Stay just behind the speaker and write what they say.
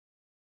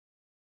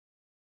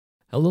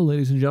Hello,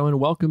 ladies and gentlemen.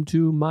 Welcome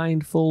to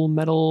Mindful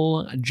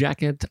Metal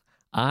Jacket.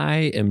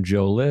 I am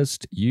Joe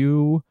List.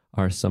 You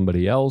are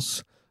somebody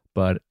else.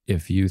 But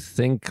if you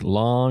think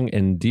long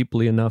and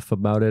deeply enough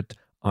about it,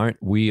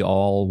 aren't we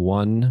all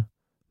one?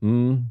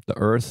 The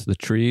earth, the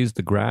trees,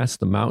 the grass,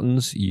 the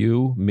mountains,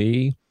 you,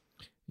 me,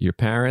 your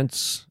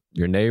parents,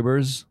 your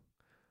neighbors.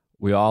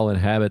 We all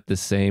inhabit the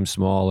same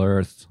small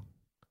earth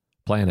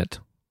planet.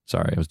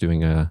 Sorry, I was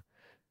doing a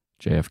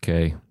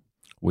JFK.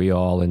 We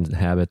all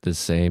inhabit the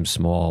same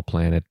small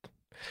planet.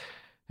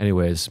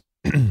 Anyways,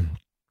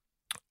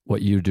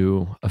 what you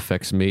do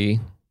affects me.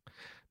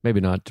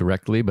 Maybe not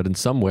directly, but in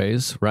some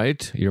ways,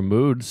 right? Your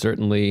mood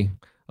certainly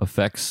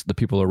affects the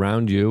people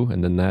around you,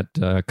 and then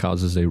that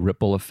causes a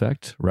ripple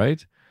effect,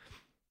 right?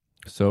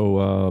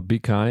 So be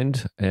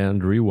kind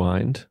and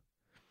rewind.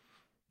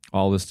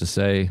 All this to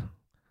say,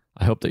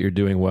 I hope that you're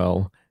doing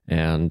well,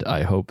 and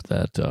I hope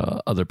that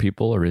other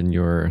people are in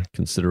your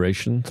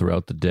consideration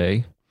throughout the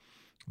day.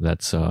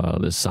 That's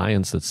the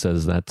science that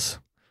says that's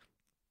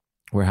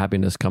where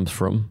happiness comes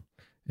from,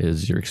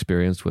 is your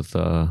experience with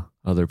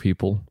other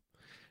people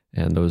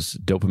and those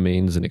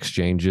dopamines and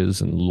exchanges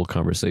and little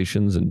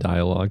conversations and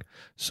dialogue.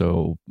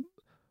 So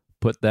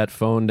put that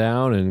phone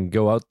down and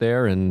go out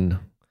there and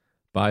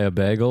buy a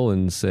bagel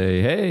and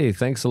say, hey,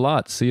 thanks a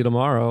lot. See you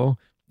tomorrow.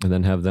 And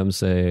then have them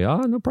say,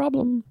 no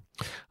problem.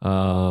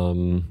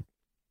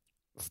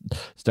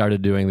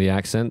 Started doing the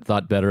accent,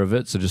 thought better of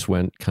it. So just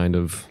went kind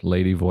of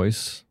lady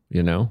voice.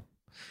 You know?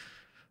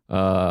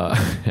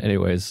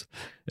 Anyways,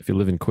 if you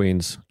live in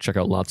Queens, check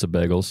out Lots of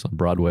Bagels on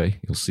Broadway.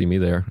 You'll see me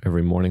there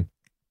every morning.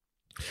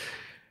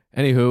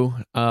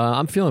 Anywho,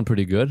 I'm feeling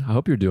pretty good. I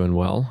hope you're doing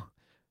well.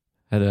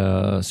 Had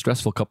a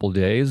stressful couple of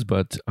days,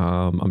 but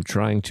I'm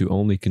trying to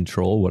only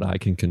control what I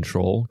can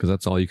control, because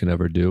that's all you can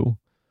ever do.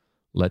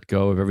 Let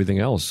go of everything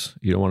else.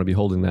 You don't want to be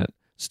holding that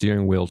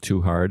steering wheel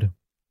too hard.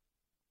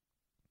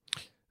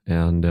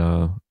 And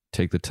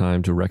take the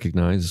time to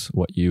recognize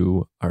what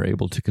you are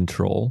able to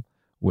control,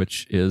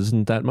 which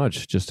isn't that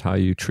much, just how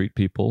you treat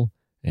people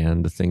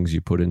and the things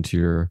you put into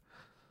your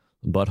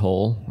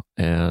butthole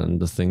and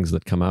the things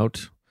that come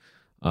out,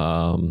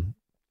 and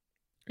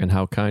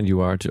how kind you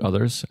are to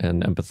others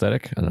and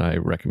empathetic. And I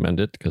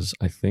recommend it because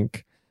I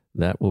think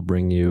that will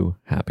bring you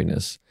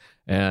happiness.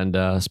 And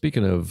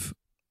speaking of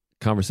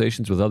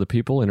conversations with other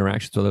people,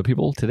 interactions with other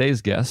people,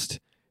 today's guest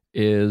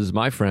is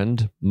my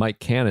friend, Mike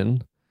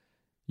Cannon.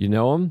 You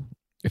know him?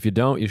 If you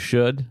don't, you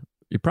should.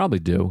 You probably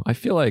do. I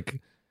feel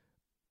like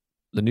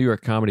the New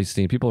York comedy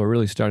scene, people are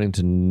really starting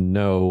to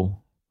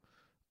know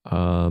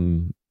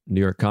New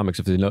York comics.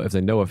 If they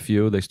know a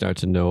few, they start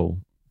to know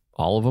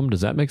all of them.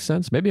 Does that make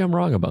sense? Maybe I'm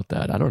wrong about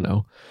that. I don't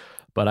know.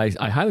 But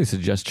I highly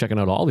suggest checking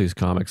out all these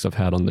comics I've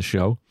had on the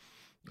show.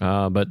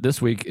 But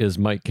this week is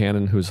Mike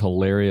Cannon, who's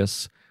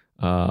hilarious.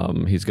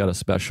 He's got a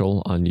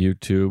special on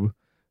YouTube,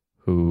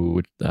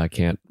 who I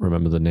can't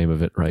remember the name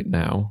of it right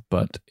now,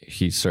 but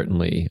he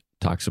certainly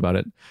talks about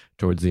it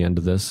towards the end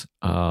of this.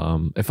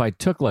 If I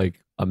took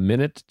like a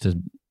minute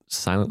to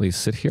silently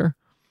sit here,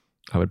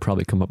 I would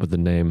probably come up with the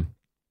name.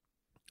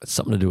 It's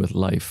something to do with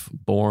life.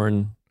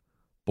 Born,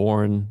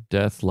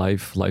 death,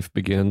 life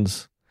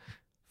begins.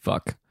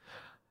 Fuck.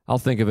 I'll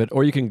think of it,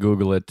 or you can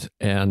Google it,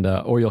 and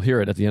or you'll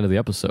hear it at the end of the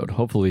episode.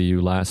 Hopefully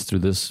you last through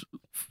this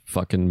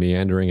fucking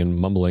meandering and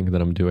mumbling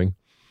that I'm doing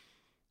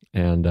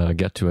and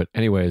get to it.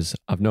 Anyways,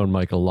 I've known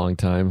Mike a long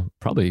time,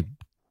 probably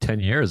 10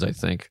 years, I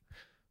think,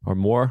 or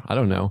more. I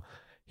don't know.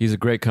 He's a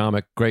great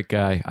comic, great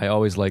guy. I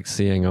always like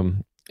seeing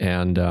him,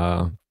 and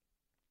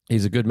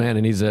he's a good man,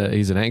 and he's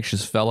an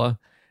anxious fella,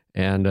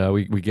 and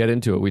we get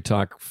into it. We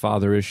talk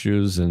father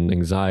issues and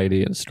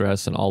anxiety and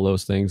stress and all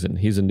those things, and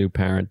he's a new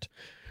parent,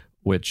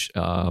 which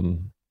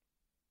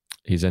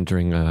he's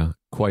entering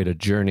quite a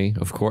journey,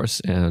 of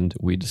course, and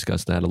we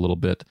discussed that a little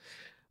bit.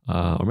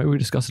 Or maybe we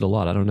discussed it a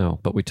lot. I don't know.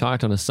 But we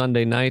talked on a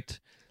Sunday night,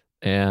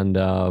 and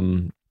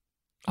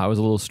I was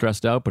a little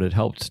stressed out, but it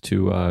helped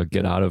to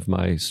get out of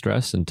my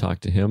stress and talk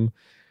to him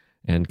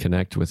and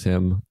connect with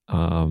him.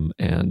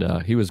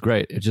 And he was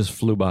great. It just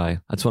flew by.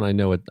 That's when I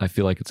know it. I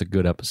feel like it's a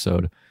good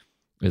episode,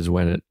 is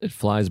when it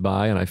flies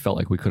by, and I felt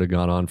like we could have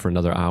gone on for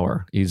another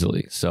hour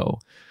easily. So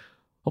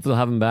hopefully I'll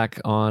have him back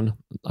on.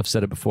 I've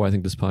said it before. I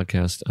think this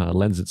podcast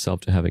lends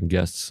itself to having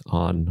guests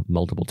on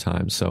multiple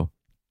times. So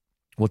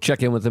we'll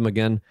check in with him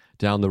again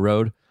down the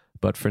road.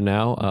 But for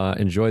now,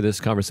 enjoy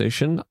this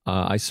conversation.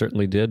 I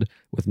certainly did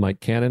with Mike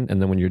Cannon.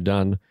 And then when you're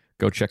done,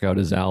 go check out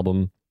his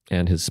album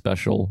and his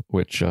special,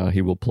 which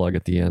he will plug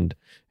at the end,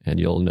 and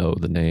you'll know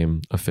the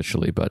name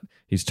officially. But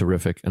he's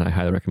terrific, and I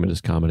highly recommend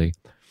his comedy.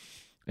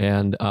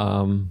 And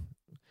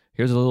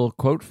here's a little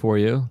quote for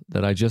you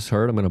that I just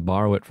heard. I'm going to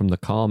borrow it from the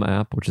Calm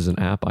app, which is an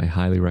app I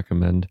highly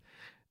recommend.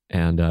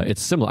 And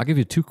it's similar. I'll give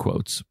you two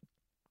quotes,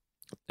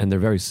 and they're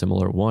very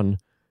similar. One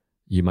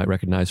you might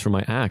recognize from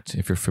my act,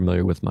 if you're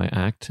familiar with my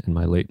act and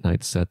my late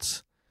night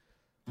sets.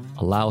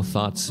 Allow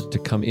thoughts to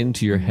come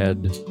into your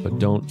head, but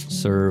don't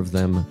serve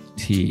them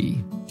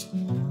tea.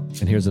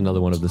 And here's another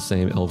one of the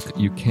same ilk.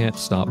 You can't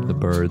stop the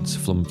birds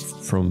from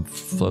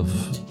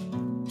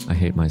I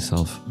hate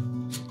myself.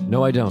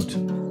 No, I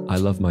don't. I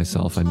love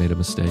myself. I made a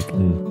mistake,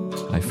 and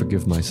I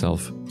forgive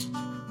myself.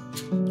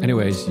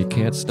 Anyways, you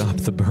can't stop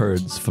the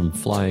birds from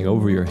flying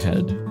over your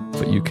head,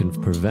 but you can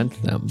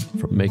prevent them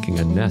from making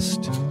a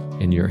nest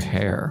in your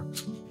hair.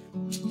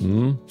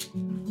 Oh,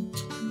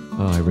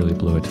 I really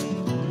blew it.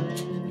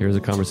 Here's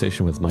a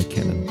conversation with Mike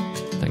Cannon.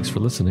 Thanks for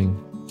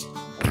listening.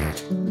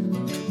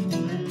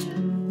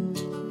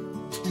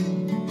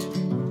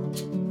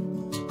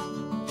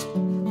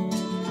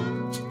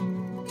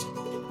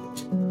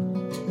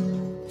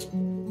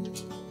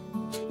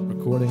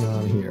 Recording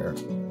on here.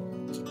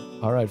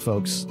 All right,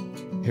 folks.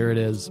 Here it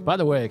is. By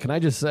the way, can I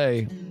just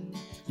say,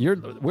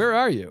 where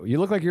are you? You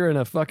look like you're in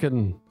a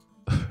fucking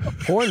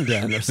porn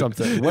den or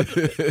something. What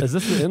is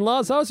this, the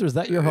in-laws' house, or is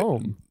that your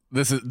home?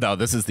 This is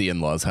the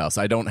in-laws' house.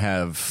 I don't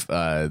have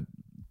I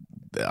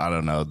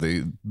don't know,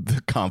 the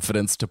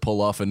confidence to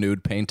pull off a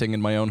nude painting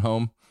in my own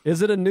home.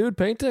 Is it a nude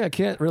painting? I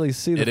can't really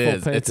see the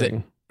full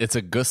painting. It's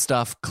a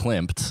Gustav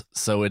Klimt,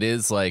 so it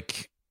is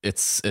like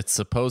it's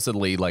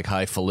supposedly like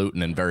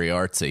highfalutin and very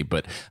artsy,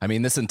 but I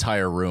mean this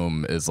entire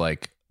room is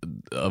like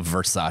a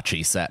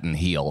Versace satin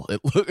heel.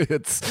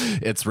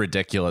 It's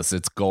ridiculous.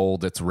 It's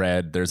gold, it's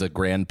red. There's a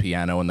grand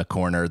piano in the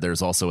corner.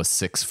 There's also a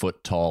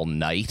 6-foot tall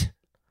knight,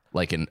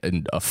 like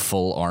a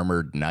full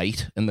armored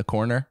knight in the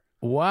corner.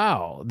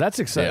 Wow, that's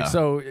exciting. Yeah.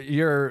 So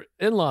your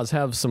in-laws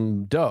have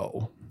some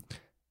dough.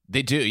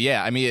 They do,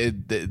 yeah. I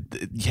mean,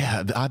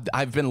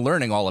 I've been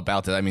learning all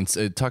about that. I mean,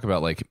 talk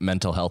about like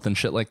mental health and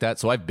shit like that.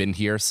 So I've been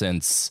here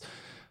since,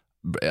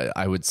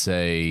 I would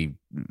say,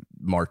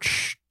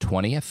 March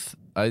 20th.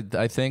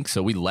 I think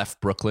so. We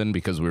left Brooklyn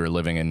because we were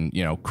living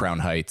in, Crown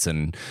Heights,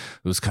 and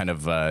it was kind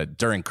of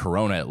during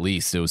Corona, at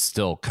least, it was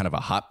still kind of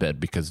a hotbed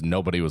because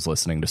nobody was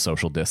listening to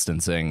social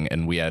distancing,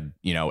 and we had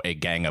a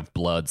gang of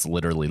bloods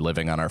literally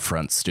living on our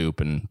front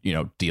stoop and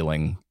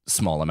dealing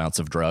small amounts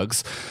of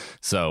drugs.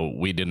 So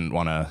we didn't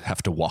want to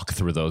have to walk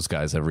through those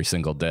guys every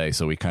single day.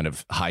 So we kind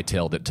of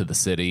hightailed it to the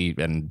city,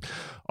 and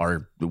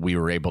we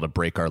were able to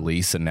break our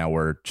lease, and now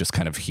we're just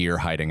kind of here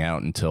hiding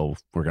out until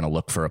we're going to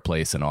look for a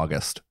place in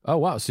August. Oh,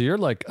 wow. So you're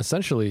like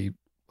essentially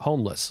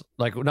homeless,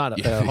 like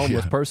not a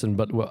homeless person,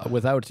 but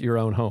without your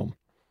own home.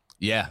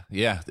 Yeah.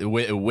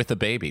 With a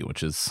baby,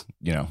 which is,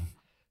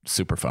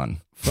 super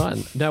fun.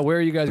 Now, where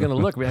are you guys going to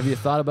look? Have you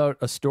thought about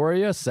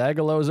Astoria?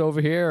 Sagalow's over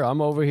here.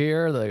 I'm over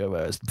here.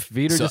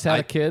 Veter just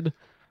had a kid.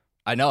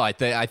 I know. I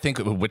think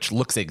which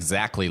looks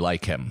exactly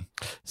like him.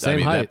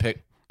 Same height.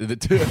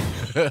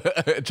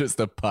 Just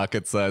a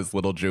pocket-sized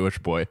little Jewish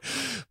boy.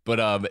 But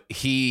I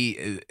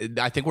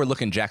think we're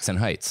looking Jackson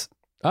Heights.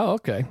 Oh,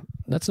 okay.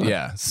 That's not.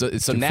 Yeah.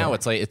 So now far.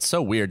 It's like, it's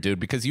so weird, dude,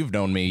 because you've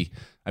known me.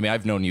 I mean,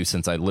 I've known you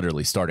since I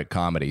literally started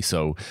comedy.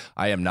 So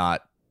I am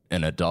not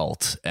an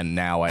adult, and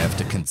now I have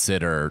to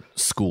consider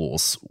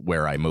schools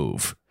where I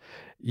move.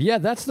 Yeah,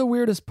 that's the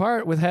weirdest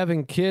part with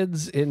having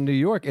kids in New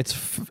York.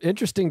 It's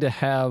interesting to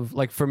have,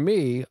 like, for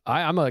me,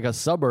 I'm like a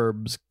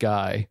suburbs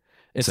guy.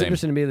 It's Same.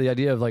 Interesting to me, the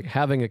idea of like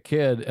having a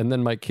kid and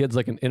then my kid's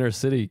like an inner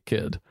city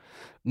kid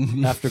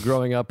after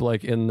growing up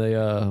like in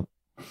the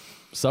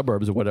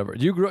suburbs or whatever.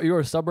 You were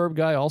a suburb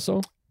guy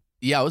also?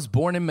 Yeah, I was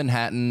born in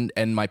Manhattan,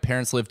 and my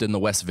parents lived in the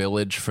West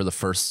Village for the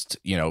first,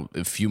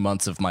 a few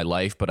months of my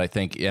life. But I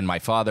think, and my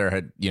father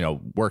had,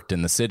 worked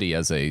in the city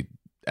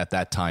at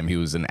that time, he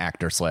was an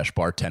actor /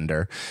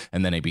 bartender,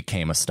 and then he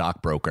became a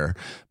stockbroker.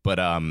 But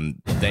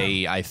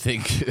I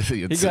think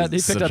he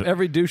picked up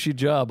every douchey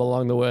job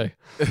along the way.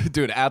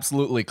 Dude,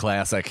 absolutely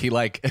classic.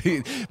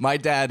 My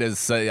dad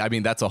is,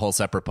 that's a whole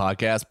separate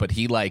podcast, but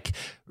he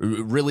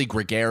really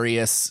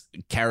gregarious,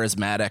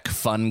 charismatic,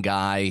 fun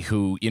guy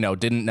who,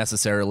 didn't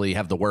necessarily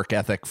have the work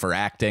ethic for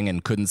acting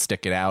and couldn't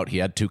stick it out. He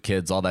had 2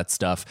 kids, all that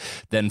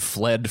stuff, then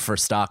fled for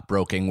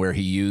stockbroking, where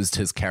he used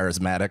his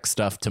charismatic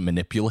stuff to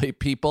manipulate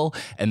people,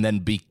 and then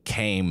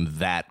became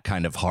that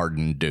kind of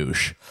hardened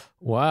douche.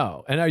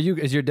 Wow. And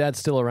is your dad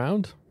still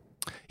around?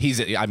 He's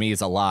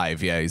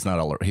alive. Yeah, he's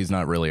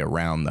not really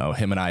around though.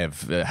 Him and I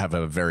have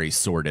a very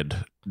sordid,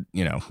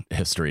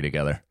 history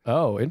together.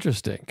 Oh,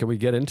 interesting. Can we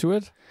get into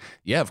it?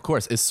 Yeah, of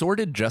course. Is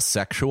sordid just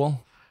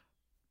sexual?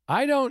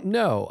 I don't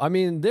know. I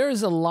mean,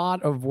 there's a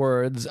lot of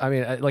words. I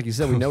mean, like you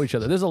said, we know each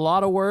other. There's a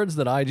lot of words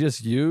that I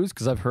just use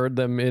because I've heard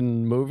them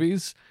in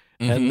movies.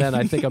 And then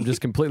I think I'm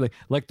just completely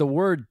like the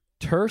word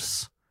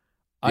terse.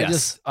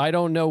 I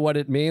don't know what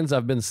it means.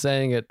 I've been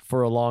saying it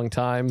for a long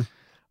time.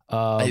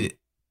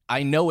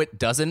 I know it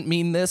doesn't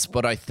mean this,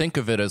 but I think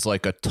of it as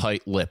like a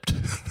tight-lipped,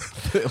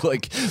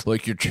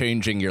 like you're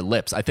changing your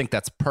lips. I think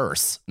that's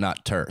purse,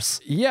 not terse.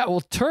 Yeah,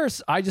 well,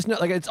 terse, I just know,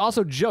 like, it's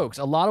also jokes.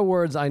 A lot of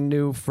words I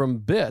knew from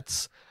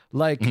bits.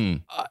 Like,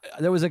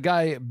 there was a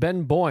guy,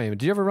 Ben Boym.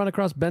 Did you ever run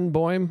across Ben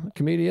Boym,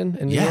 comedian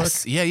in New York?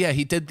 Yes, yeah.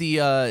 He did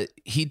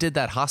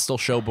that Hostel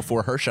show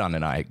before Hershon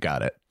and I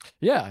got it.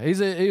 Yeah,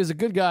 he was a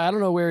good guy. I don't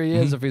know where he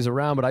is, if he's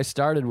around, but I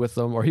started with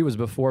him, or he was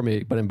before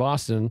me, but in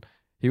Boston,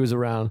 he was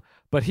around.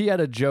 But he had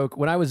a joke.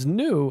 When I was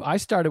new, I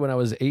started when I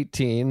was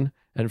 18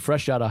 and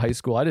fresh out of high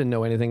school. I didn't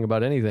know anything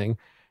about anything.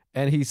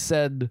 And he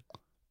said,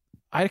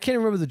 I can't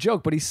remember the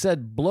joke, but he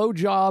said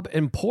blowjob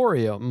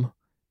emporium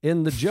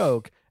in the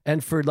joke.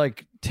 And for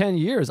like 10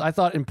 years, I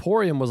thought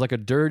emporium was like a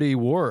dirty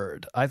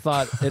word. I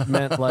thought it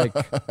meant like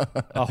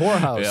a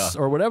whorehouse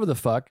or whatever the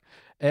fuck.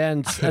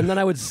 And then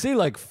I would see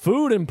like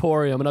food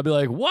emporium and I'd be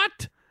like,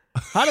 what?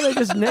 How do they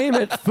just name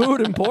it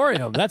Food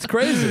Emporium? That's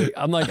crazy.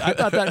 I'm like, I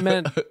thought that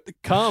meant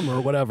cum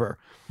or whatever.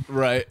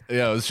 Right.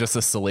 Yeah, it was just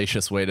a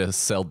salacious way to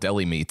sell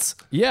deli meats.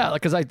 Yeah,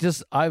 because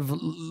I've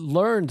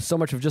learned so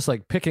much of just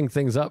like picking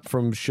things up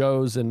from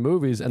shows and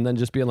movies and then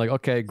just being like,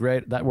 okay,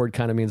 great, that word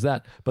kind of means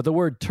that. But the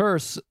word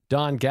terse,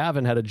 Don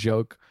Gavin had a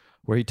joke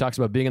where he talks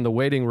about being in the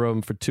waiting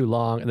room for too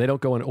long and they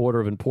don't go in order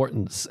of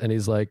importance. And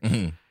he's like,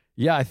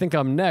 yeah, I think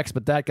I'm next,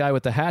 but that guy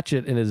with the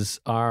hatchet in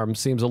his arm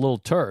seems a little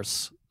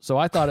terse. So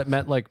I thought it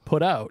meant like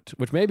put out,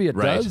 which maybe it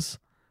does.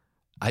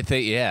 I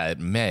think, yeah, it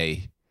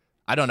may.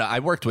 I don't know. I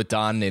worked with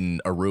Don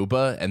in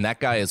Aruba, and that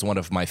guy is one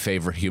of my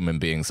favorite human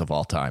beings of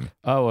all time.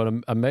 Oh,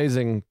 an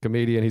amazing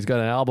comedian. He's got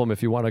an album,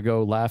 if you want to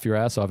go laugh your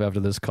ass off after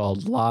this,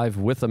 called Live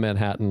with a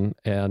Manhattan.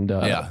 And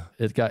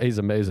he's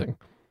amazing.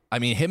 I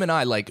mean, him and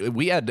I, like,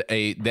 we had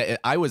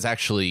I was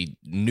actually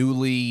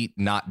newly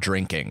not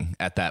drinking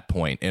at that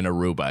point in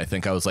Aruba. I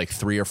think I was like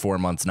 3 or 4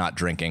 months not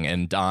drinking,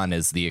 and Don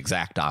is the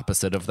exact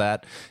opposite of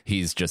that.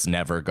 He's just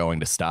never going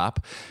to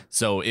stop.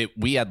 So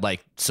we had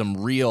like some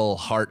real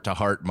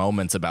heart-to-heart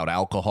moments about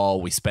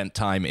alcohol. We spent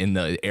time in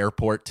the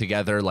airport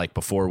together, like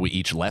before we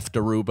each left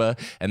Aruba,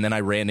 and then I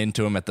ran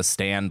into him at the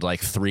stand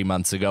like 3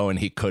 months ago, and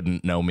he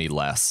couldn't know me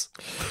less.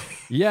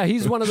 Yeah,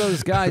 he's one of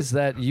those guys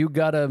that you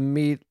gotta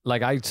meet.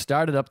 Like, I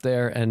started up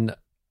there, and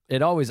I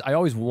always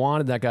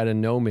wanted that guy to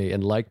know me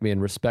and like me and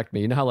respect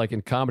me. You know how like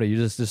in comedy,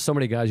 there's so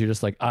many guys you're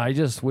just like, I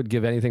just would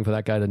give anything for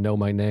that guy to know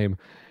my name.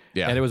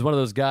 Yeah. And it was one of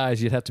those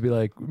guys you'd have to be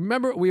like,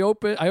 remember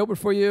I opened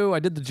for you, I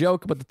did the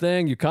joke about the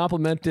thing, you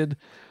complimented,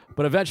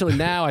 but eventually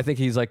now I think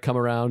he's like come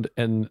around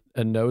and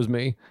knows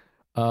me.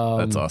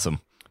 That's awesome.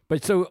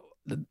 But so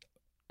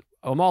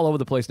I'm all over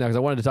the place now because I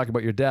wanted to talk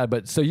about your dad.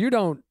 But so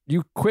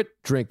you quit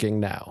drinking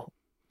now.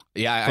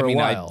 Yeah, I mean,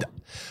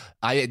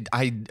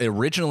 I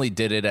originally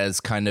did it as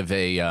kind of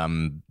a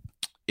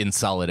in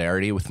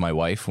solidarity with my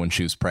wife when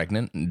she was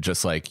pregnant, and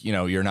just like, you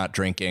know, you're not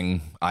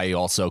drinking. I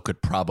also could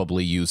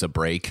probably use a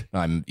break.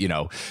 I'm, you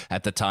know,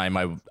 at the time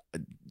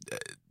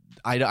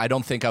I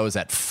don't think I was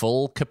at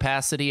full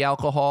capacity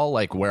alcohol,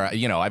 like where,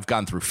 you know, I've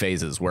gone through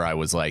phases where I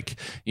was like,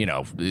 you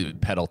know,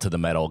 pedal to the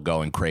metal,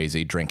 going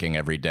crazy, drinking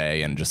every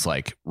day and just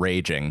like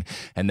raging.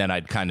 And then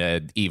I'd kind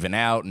of even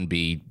out and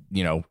be,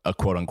 you know, a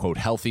quote unquote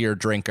healthier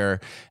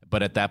drinker.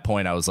 But at that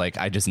point I was like,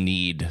 I just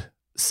need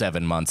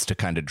 7 months to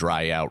kind of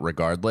dry out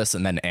regardless.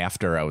 And then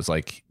after I was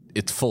like,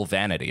 it's full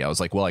vanity. I was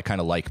like, well, I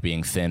kind of like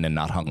being thin and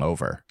not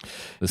hungover.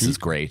 This is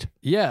great.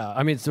 Yeah.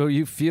 I mean, so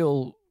you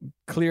feel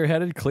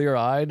clear-headed,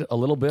 clear-eyed a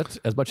little bit,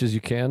 as much as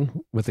you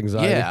can with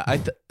anxiety. Yeah,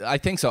 I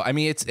think so. I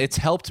mean, it's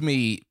helped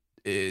me.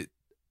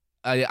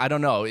 I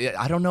don't know.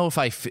 I don't know if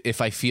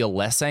I feel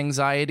less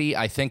anxiety.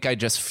 I think I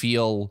just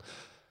feel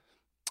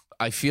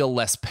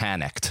less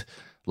panicked.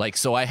 Like,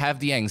 so I have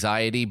the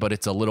anxiety, but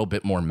it's a little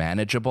bit more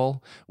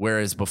manageable.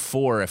 Whereas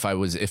before, if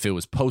it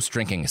was post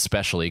drinking,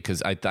 especially,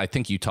 because I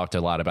think you talked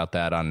a lot about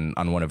that on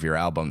one of your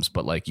albums,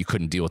 but like you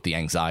couldn't deal with the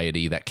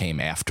anxiety that came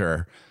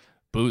after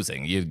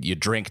boozing. You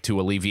drink to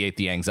alleviate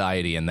the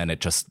anxiety, and then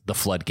the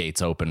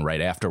floodgates open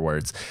right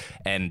afterwards.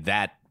 And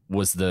that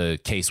was the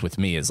case with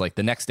me. Is like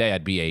the next day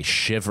I'd be a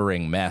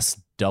shivering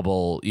mess,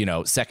 double, you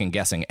know, second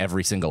guessing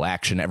every single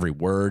action, every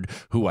word,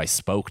 who I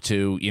spoke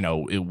to, you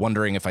know,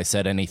 wondering if I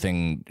said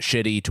anything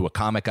shitty to a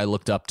comic I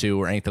looked up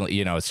to or anything.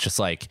 You know, it's just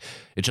like,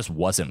 it just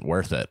wasn't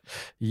worth it.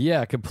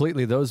 Yeah,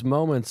 completely. Those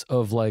moments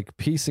of like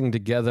piecing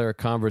together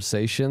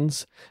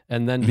conversations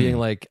and then being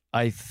like,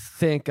 I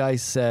think I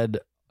said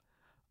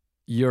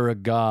you're a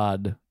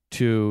god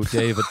to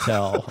Dave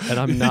Attell, and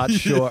I'm not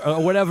sure,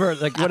 or whatever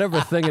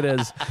thing it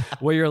is,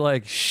 where you're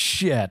like,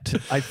 shit,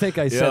 I think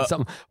I said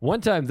something.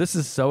 One time, this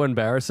is so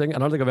embarrassing. I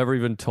don't think I've ever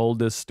even told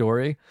this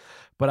story,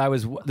 but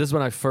this is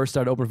when I first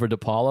started opening for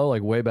DePaulo,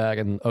 like way back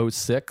in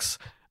 2006.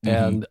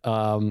 And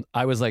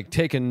I was like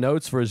taking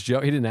notes for his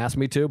joke. He didn't ask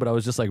me to, but I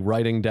was just like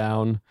writing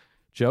down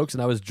jokes,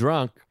 and I was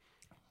drunk,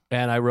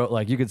 and I wrote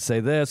like, you could say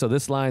this, or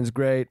this line's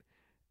great.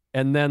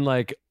 And then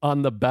like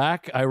on the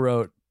back, I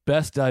wrote,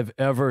 best I've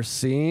ever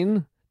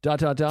seen, ...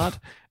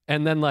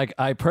 And then like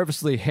I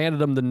purposely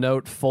handed him the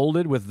note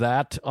folded with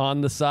that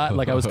on the side.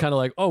 Like I was kind of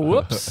like, oh,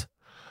 whoops.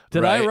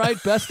 Did I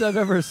write best I've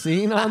ever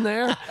seen on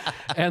there?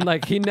 And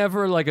like he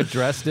never like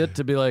addressed it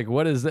to be like,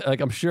 what is that?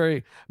 Like I'm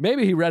sure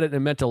maybe he read it and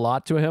it meant a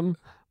lot to him.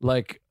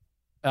 Like,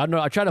 I don't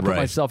know. I try to put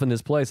myself in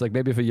this place. Like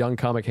maybe if a young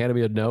comic handed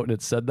me a note and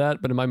it said that,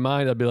 but in my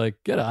mind I'd be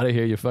like, get out of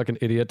here, you fucking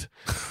idiot.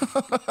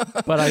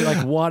 But I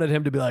like wanted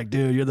him to be like,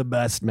 dude, you're the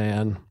best,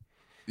 man.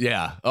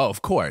 Yeah. Oh,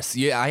 of course.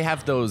 Yeah, I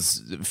have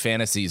those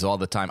fantasies all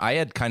the time. I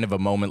had kind of a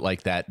moment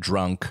like that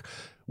drunk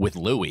with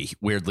Louis,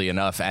 weirdly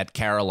enough, at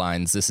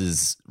Caroline's. This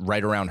is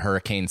right around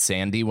Hurricane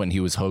Sandy when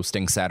he was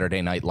hosting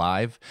Saturday Night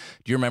Live.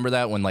 Do you remember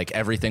that, when like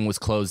everything was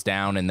closed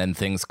down and then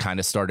things kind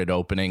of started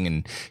opening,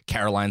 and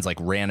Caroline's like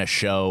ran a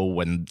show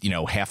when, you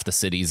know, half the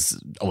city's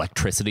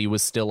electricity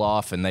was still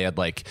off and they had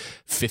like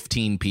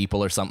 15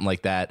 people or something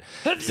like that?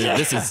 Dude,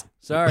 this is...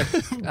 Sorry.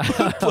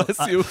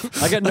 Bless you.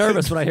 I get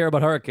nervous when I hear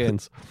about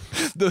hurricanes.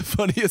 The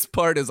funniest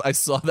part is I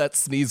saw that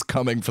sneeze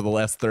coming for the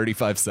last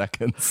 35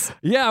 seconds.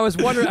 Yeah, I was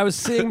wondering, I was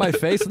seeing my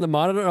face in the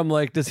monitor. I'm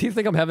like, does he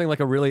think I'm having like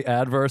a really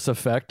adverse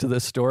effect to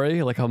this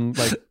story? Like I'm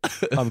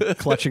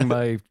clutching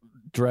my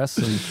dress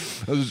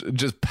and I was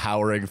just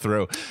powering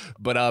through.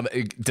 But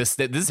this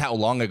is how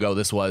long ago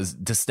this was.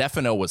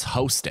 DeStefano was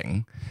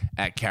hosting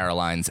at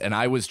Caroline's, and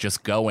I was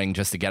just going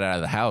just to get out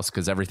of the house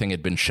because everything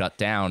had been shut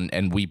down,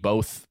 and we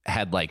both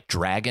had like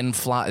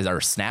dragonflies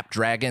or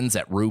snapdragons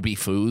at Ruby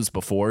Foos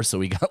before, so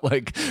we got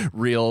like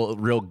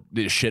real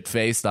shit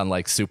faced on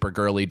like super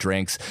girly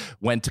drinks.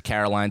 Went to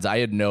Caroline's.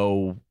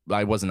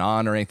 I wasn't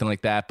on or anything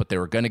like that, but they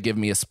were going to give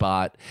me a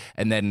spot.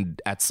 And then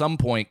at some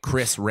point,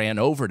 Chris ran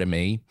over to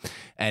me,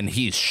 and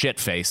he's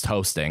shit-faced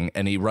hosting,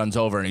 and he runs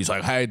over and he's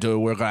like, "Hey,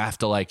 dude, we're going to have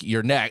to like, you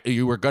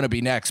were going to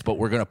be next, but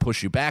we're going to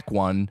push you back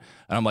one."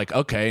 And I'm like,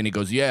 "Okay." And he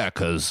goes, "Yeah,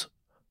 because..."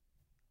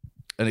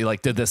 And he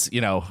like did this,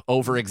 you know,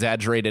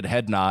 over-exaggerated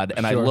head nod.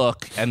 And sure. I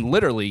look, and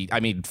literally,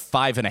 I mean,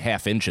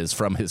 5.5 inches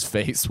from his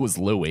face was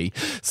Louis.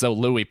 So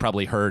Louis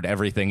probably heard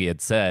everything he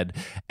had said.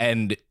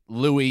 And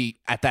Louis,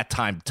 at that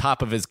time,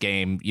 top of his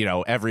game, you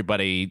know,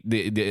 everybody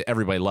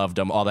loved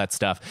him, all that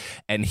stuff.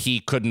 And he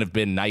couldn't have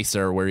been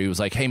nicer, where he was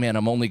like, "Hey, man,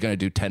 I'm only going to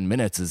do 10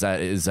 minutes. Is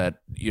that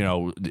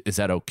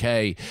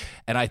okay?"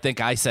 And I think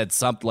I said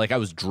something like, I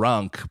was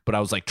drunk, but I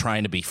was like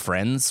trying to be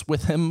friends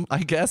with him,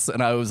 I guess.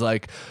 And I was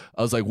like,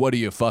 "What, are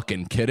you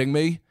fucking kidding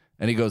me?"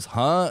 And he goes,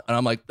 "Huh?" And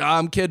I'm like,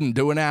 "I'm kidding,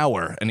 do an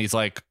hour." And he's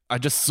like, I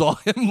just saw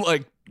him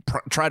like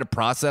try to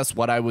process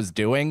what I was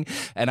doing,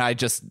 and I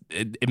just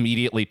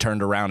immediately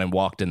turned around and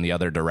walked in the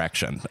other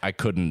direction. I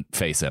couldn't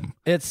face him.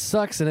 It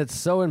sucks, and it's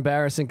so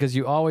embarrassing because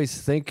you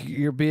always think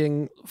you're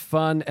being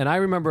fun. And I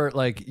remember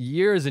like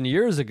years and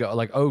years ago,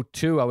 like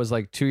 2002, I was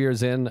like 2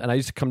 years in, and I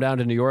used to come down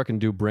to New York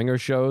and do bringer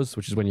shows,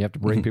 which is when you have to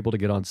bring people to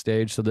get on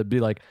stage. So there'd be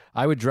like,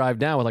 I would drive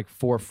down with like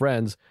 4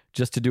 friends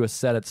just to do a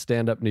set at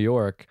Stand Up New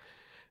York.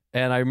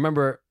 And I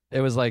remember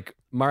it was like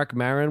Mark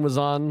Maron was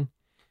on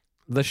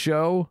the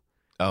show.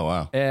 Oh,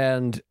 wow.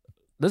 And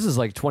this is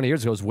like 20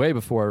 years ago. It was way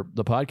before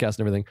the podcast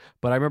and everything.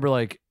 But I remember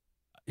like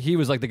he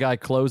was like the guy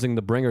closing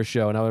the bringer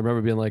show. And I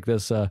remember being like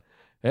this,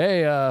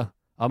 "Hey,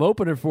 I'm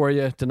opening for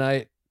you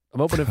tonight.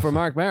 I'm opening for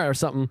Mark Maron or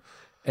something."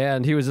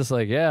 And he was just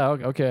like, "Yeah,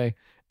 okay."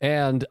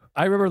 And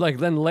I remember like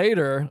then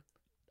later,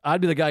 I'd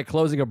be the guy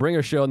closing a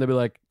bringer show, and they'd be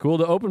like, "Cool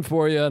to open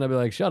for you." And I'd be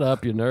like, "Shut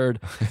up, you nerd."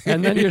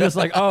 And then you're just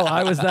like, "Oh,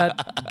 I was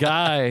that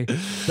guy."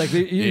 Like,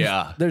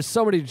 there's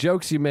so many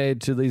jokes you made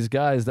to these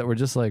guys that were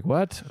just like,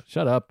 "What?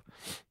 Shut up."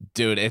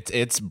 Dude,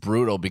 it's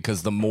brutal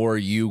because the more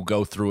you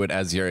go through it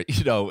as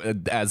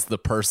as the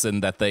person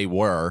that they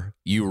were,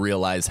 you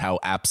realize how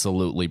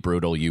absolutely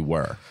brutal you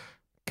were.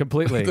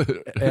 Completely.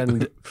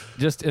 And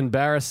just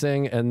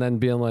embarrassing. And then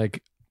being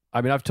like,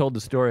 I mean, I've told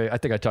the story. I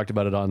think I talked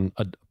about it on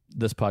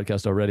this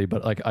podcast already,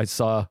 but like I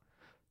saw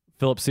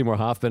Philip Seymour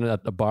Hoffman at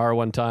a bar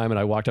one time, and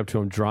I walked up to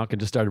him drunk and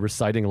just started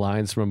reciting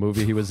lines from a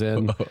movie he was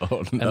in. Oh,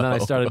 no. And then I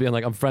started being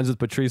like, "I'm friends with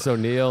Patrice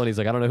O'Neal," and he's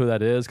like, "I don't know who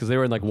that is," because they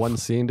were in like one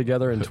scene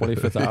together in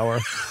 25th Hour.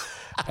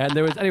 And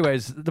there was,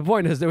 anyways, the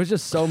point is there was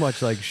just so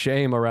much like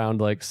shame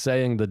around like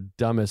saying the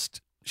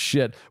dumbest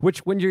shit,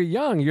 which when you're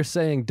young, you're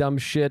saying dumb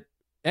shit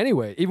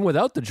anyway, even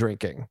without the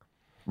drinking.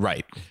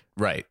 Right.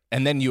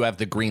 And then you have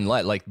the green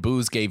light. Like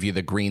booze gave you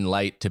the green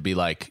light to be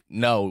like,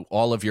 "No,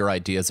 all of your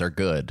ideas are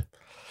good."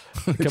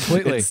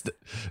 Completely.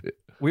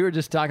 We were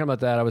just talking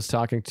about that. I was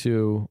talking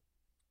to,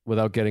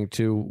 without getting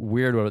too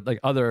weird with it, like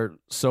other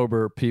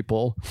sober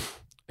people,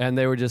 and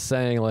they were just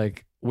saying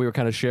like, we were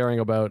kind of sharing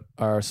about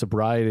our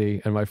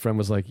sobriety, and my friend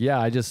was like,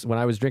 "Yeah, when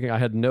I was drinking, I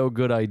had no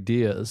good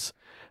ideas."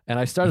 And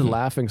I started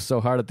laughing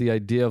so hard at the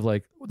idea of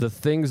like the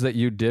things that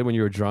you did when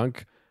you were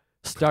drunk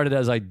started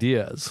as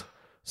ideas.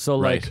 So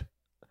like, right.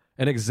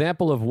 An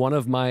example of one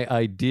of my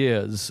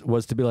ideas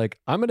was to be like,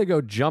 "I'm going to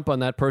go jump on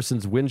that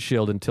person's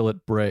windshield until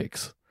it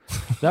breaks."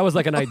 That was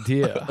like an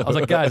idea. I was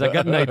like, "Guys, I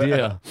got an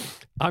idea.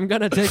 I'm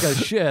going to take a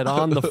shit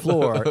on the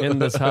floor in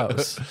this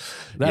house."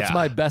 That's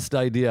my best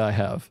idea I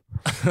have.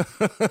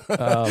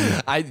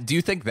 Do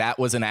you think that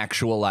was an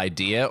actual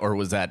idea, or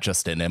was that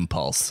just an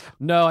impulse?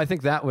 No, I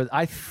think that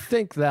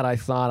I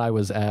thought I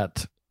was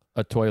at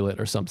a toilet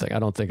or something. I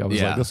don't think I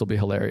was like, "This will be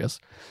hilarious."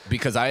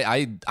 Because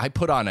I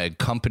put on a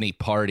company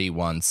party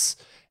once,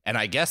 And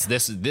I guess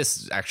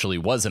this actually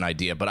was an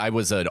idea, but I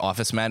was an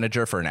office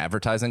manager for an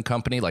advertising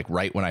company, like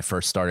right when I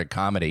first started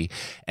comedy.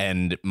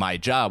 And my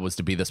job was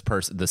to be the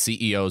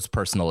CEO's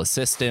personal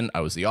assistant.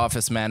 I was the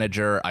office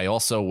manager. I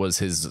also was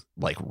his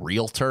like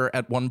realtor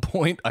at one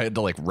point. I had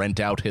to like rent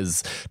out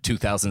his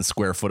 2,000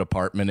 square foot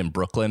apartment in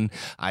Brooklyn.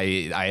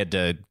 I had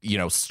to,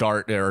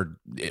 start or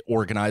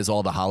organize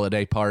all the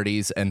holiday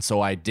parties. And so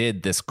I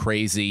did this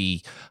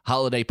crazy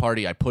holiday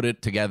party. I put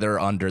it together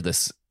under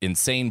this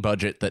insane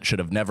budget that should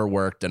have never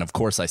worked. And of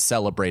course I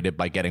celebrated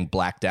by getting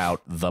blacked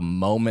out the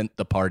moment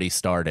the party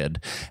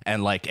started.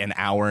 And like an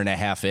hour and a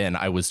half in,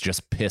 I was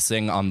just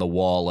pissing on the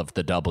wall of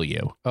the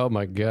W. Oh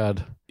my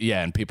God.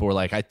 Yeah. And people were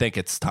like, I think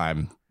it's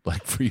time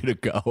like for you to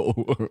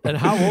go. And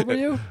how old were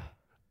you?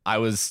 I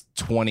was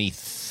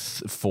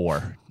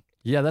 24.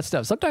 Yeah, that's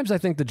tough. Sometimes I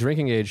think the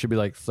drinking age should be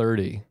like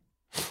 30.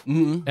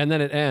 Mm-hmm. And then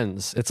it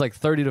ends. It's like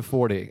 30 to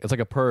 40. It's like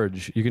a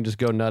purge. You can just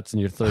go nuts in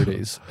your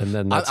 30s, and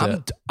then that's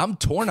it. I'm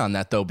torn on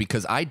that, though,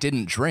 because I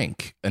didn't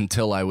drink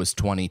until I was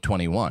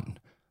 21.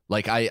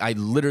 Like, I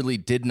literally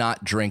did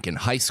not drink in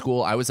high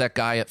school. I was that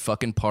guy at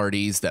fucking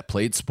parties that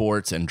played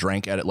sports and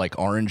drank at it like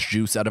orange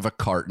juice out of a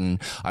carton.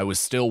 I was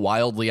still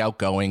wildly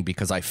outgoing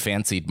because I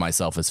fancied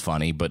myself as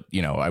funny, but,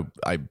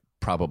 I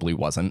probably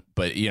wasn't.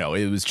 But,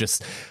 it was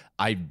just,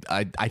 I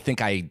think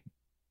I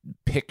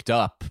picked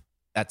up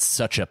at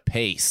such a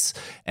pace,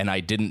 and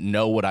I didn't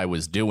know what I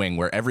was doing,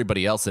 where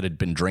everybody else that had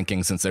been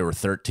drinking since they were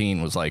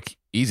 13 was like,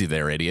 easy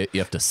there, idiot. You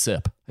have to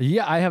sip.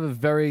 Yeah, I have a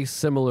very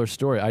similar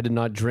story. I did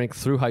not drink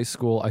through high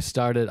school. My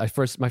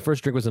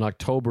first drink was in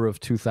October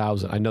of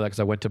 2000. I know that because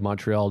I went to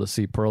Montreal to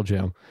see Pearl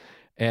Jam,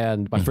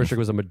 and my first drink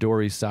was a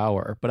Midori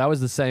Sour. But I was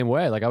the same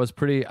way. Like, I was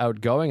pretty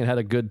outgoing and had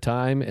a good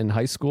time in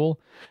high school.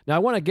 Now, I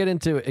want to get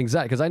into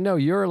anxiety, because I know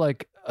you're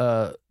like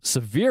a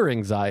severe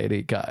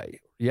anxiety guy.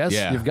 Yes?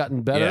 Yeah. You've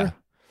gotten better? Yeah.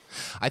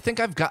 I think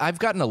I've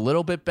gotten a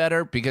little bit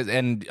better because,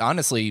 and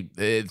honestly,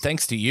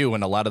 thanks to you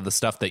and a lot of the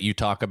stuff that you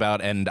talk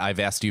about, and I've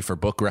asked you for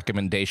book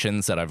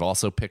recommendations that I've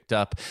also picked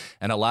up,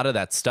 and a lot of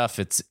that stuff,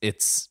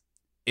 it's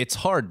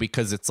hard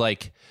because it's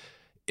like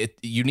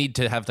you need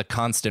to have the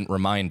constant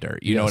reminder.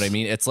 You know what I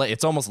mean?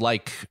 It's almost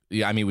like,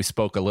 I mean, we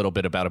spoke a little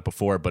bit about it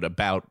before, but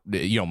about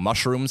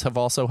mushrooms have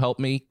also helped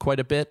me quite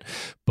a bit,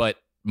 but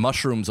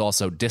mushrooms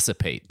also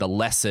dissipate. The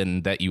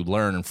lesson that you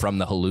learn from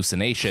the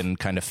hallucination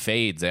kind of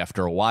fades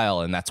after a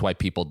while, and that's why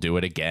people do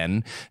it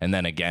again and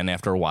then again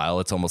after a while.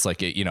 It's almost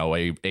like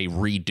a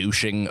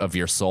redouching of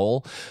your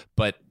soul.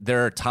 But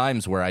there are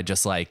times where I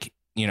just like,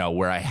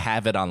 where I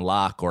have it on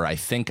lock, or I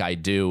think I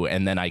do,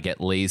 and then I get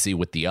lazy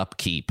with the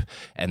upkeep,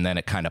 and then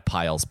it kind of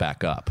piles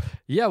back up.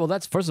 Yeah, well,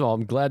 that's, first of all,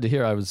 I'm glad to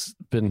hear I was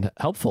been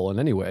helpful in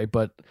any way,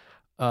 but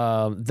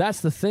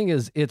that's the thing,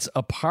 is it's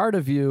a part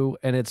of you,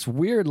 and it's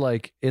weird.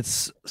 Like,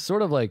 it's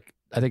sort of like,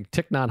 I think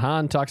Thich Nhat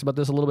Hanh talks about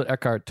this a little bit.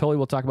 Eckhart Tolle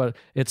will talk about it.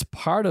 It's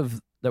part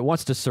of that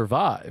wants to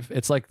survive.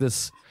 It's like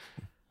this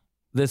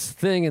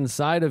thing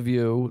inside of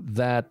you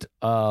that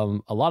a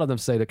lot of them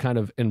say to kind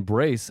of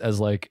embrace as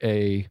like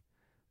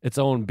its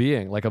own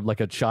being, like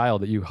a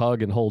child that you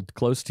hug and hold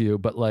close to you,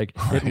 but like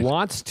It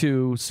wants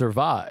to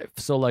survive.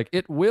 So like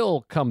it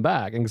will come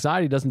back.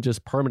 Anxiety doesn't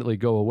just permanently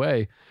go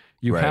away.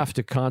 You have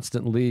to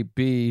constantly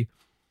be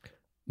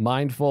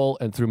mindful,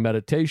 and through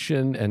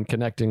meditation and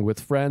connecting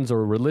with friends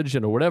or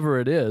religion or whatever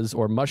it is,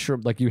 or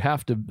mushroom, like you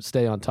have to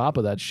stay on top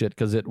of that shit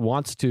because it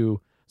wants to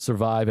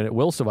survive, and it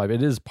will survive.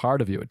 It is part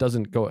of you. It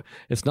doesn't go,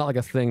 it's not like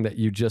a thing that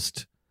you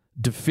just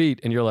defeat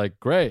and you're like,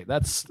 great,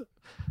 that's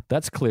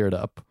cleared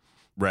up.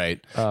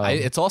 Right.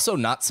 It's also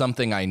not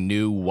something I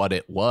knew what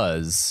it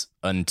was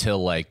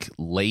until like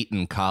late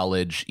in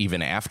college,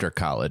 even after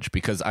college,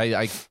 because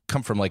I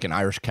come from like an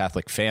Irish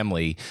Catholic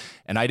family,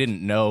 and I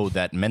didn't know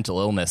that mental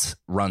illness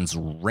runs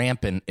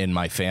rampant in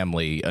my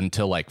family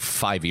until like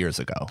 5 years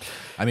ago.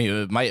 I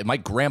mean, my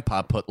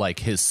grandpa put like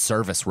his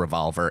service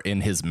revolver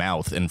in his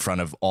mouth in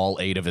front of all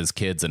 8 of his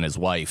kids and his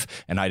wife,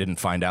 and I didn't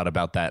find out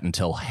about that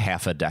until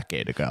half a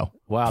decade ago.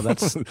 Wow,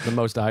 that's the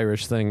most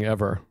Irish thing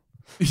ever.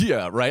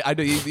 Yeah, right.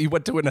 He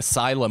went to an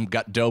asylum,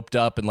 got doped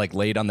up, and like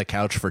laid on the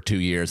couch for 2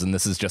 years. And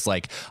this is just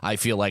like, I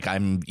feel like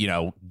I'm,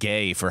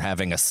 gay for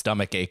having a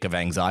stomach ache of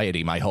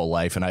anxiety my whole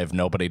life, and I have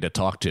nobody to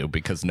talk to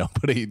because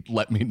nobody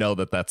let me know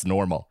that that's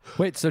normal.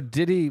 Wait, so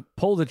did he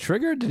pull the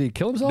trigger? Did he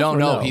kill himself?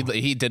 No,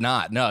 he did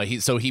not. No,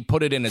 he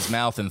put it in his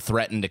mouth and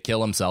threatened to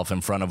kill himself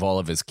in front of all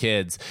of his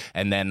kids,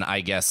 and then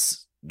I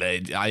guess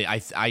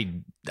I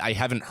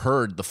haven't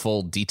heard the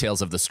full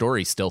details of the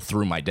story still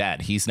through my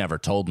dad. He's never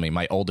told me.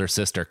 My older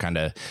sister kind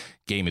of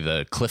gave me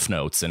the cliff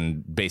notes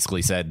and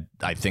basically said,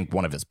 I think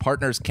one of his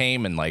partners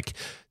came and like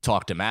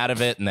talked him out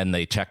of it. And then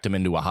they checked him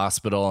into a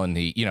hospital. And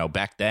he,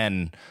 back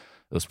then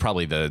it was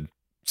probably the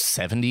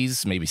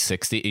 70s, maybe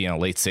 60,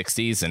 late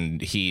 60s.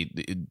 And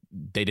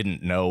they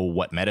didn't know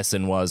what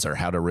medicine was or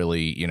how to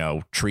really,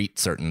 treat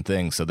certain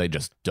things. So they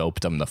just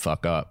doped him the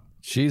fuck up.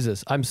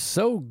 Jesus, I'm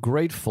so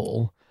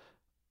grateful,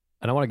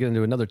 and I want to get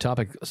into another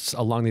topic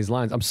along these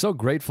lines. I'm so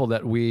grateful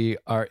that we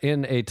are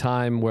in a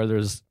time where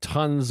there's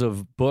tons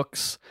of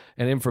books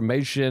and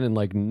information and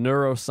like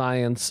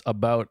neuroscience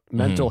about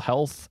mental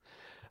health.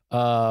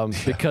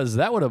 because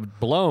that would have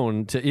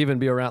blown to even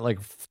be around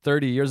like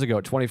 30 years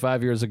ago,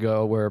 25 years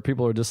ago, where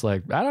people are just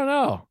like, I don't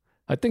know,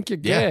 I think you're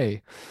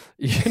gay.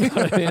 Yeah. You know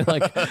what I mean?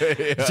 Like,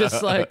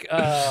 just like,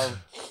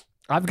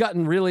 I've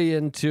gotten really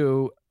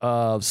into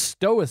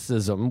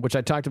stoicism, which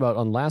I talked about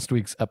on last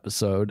week's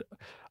episode.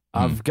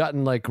 I've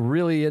gotten like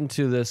really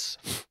into this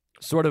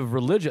sort of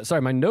religion.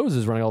 Sorry, my nose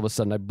is running all of a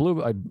sudden.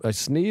 I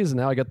sneezed and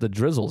now I got the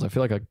drizzles. I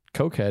feel like a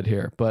cokehead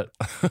here, but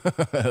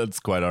that's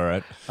quite all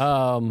right.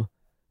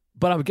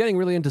 But I'm getting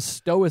really into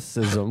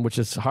stoicism, which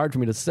is hard for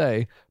me to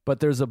say.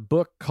 But there's a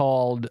book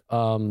called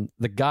A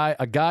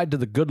Guide to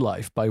the Good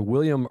Life by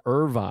William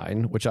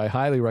Irvine, which I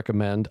highly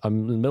recommend.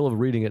 I'm in the middle of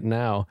reading it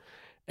now.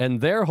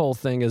 And their whole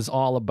thing is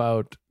all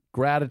about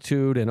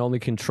gratitude and only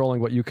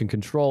controlling what you can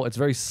control. It's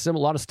very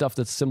similar, a lot of stuff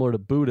that's similar to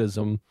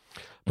Buddhism,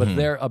 but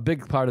a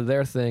big part of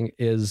their thing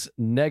is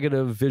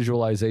negative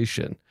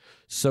visualization.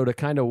 So to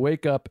kind of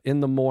wake up in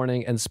the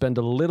morning and spend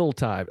a little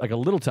time,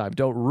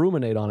 don't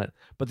ruminate on it,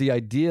 but the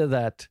idea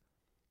that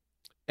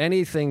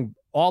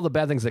all the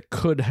bad things that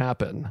could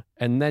happen,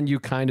 and then you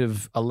kind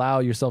of allow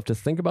yourself to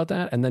think about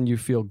that, and then you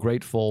feel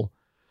grateful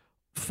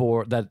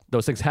for that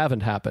those things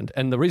haven't happened.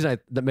 And the reason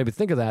that made me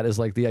think of that is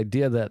like the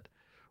idea that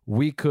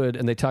we could,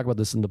 and they talk about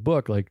this in the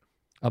book, like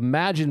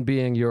imagine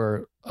being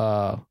your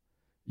what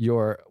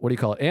do you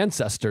call it,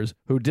 ancestors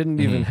who didn't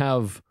even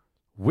have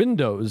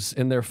windows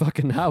in their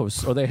fucking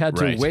house, or they had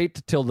to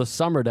wait till the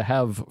summer to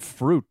have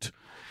fruit.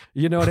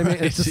 You know what I mean?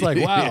 It's just like,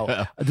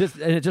 wow. And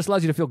it just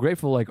allows you to feel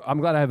grateful. Like, I'm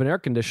glad I have an air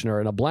conditioner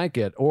and a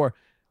blanket or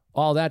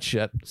all that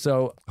shit.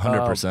 So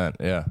 100%.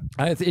 Yeah.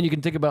 And you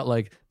can think about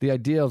like the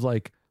idea of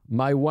like,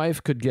 my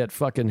wife could get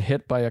fucking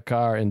hit by a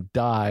car and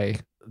die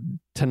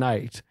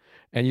tonight.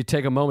 And you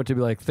take a moment to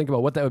be like, think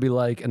about what that would be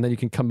like. And then you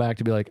can come back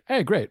to be like,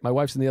 hey, great. My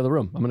wife's in the other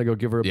room. I'm going to go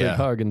give her a big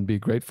hug and be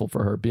grateful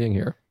for her being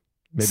here.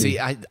 Maybe. See,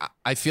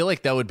 I feel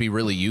like that would be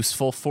really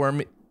useful for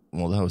me.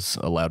 Well, that was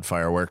a loud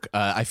firework.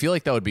 I feel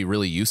like that would be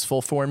really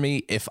useful for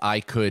me if I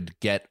could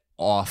get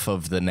off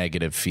of the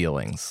negative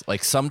feelings.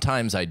 Like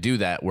sometimes I do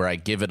that where I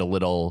give it a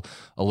little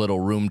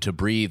room to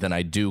breathe, and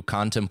I do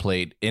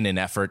contemplate in an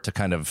effort to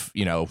kind of,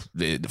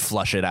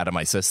 flush it out of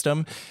my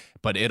system,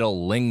 but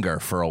it'll linger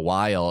for a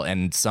while.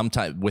 And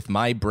sometimes with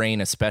my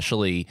brain,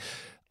 especially,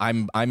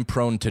 I'm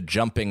prone to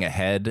jumping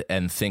ahead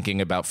and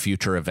thinking about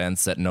future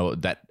events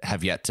that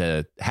have yet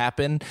to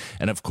happen.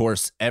 And of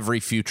course, every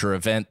future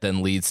event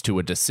then leads to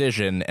a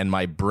decision, and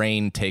my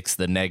brain takes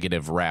the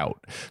negative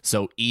route.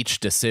 So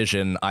each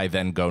decision, I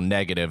then go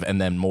negative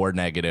and then more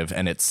negative,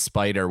 and it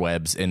spider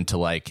webs into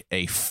like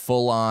a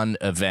full-on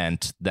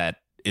event that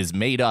is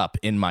made up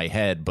in my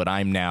head, but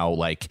I'm now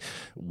like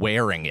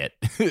wearing it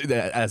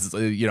as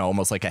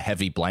almost like a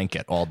heavy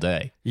blanket all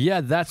day. Yeah,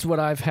 that's what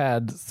I've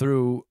had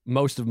through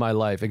most of my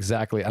life.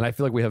 Exactly. And I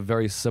feel like we have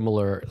very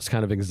similar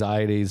kind of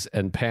anxieties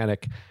and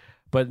panic.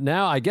 But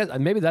now I guess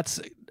maybe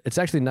it's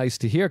actually nice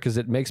to hear, because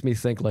it makes me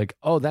think like,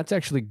 oh, that's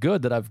actually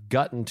good that I've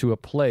gotten to a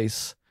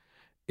place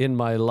in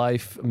my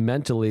life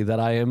mentally that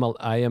I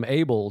am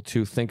able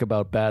to think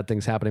about bad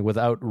things happening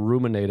without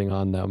ruminating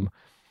on them.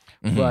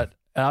 But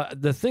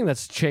the thing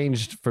that's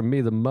changed for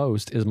me the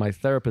most is my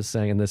therapist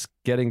saying, and this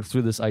getting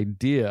through this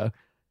idea,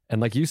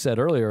 and like you said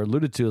earlier,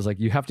 alluded to, is like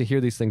you have to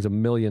hear these things a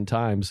million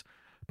times,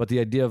 but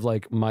the idea of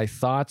like my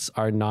thoughts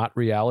are not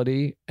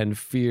reality and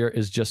fear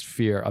is just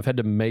fear. I've had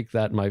to make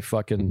that my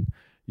fucking,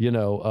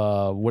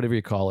 whatever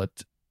you call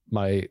it,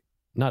 my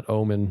not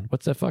omen.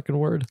 What's that fucking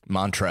word?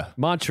 Mantra.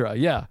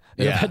 Yeah.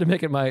 I've had to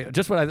make it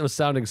just when I was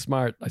sounding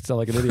smart, I sound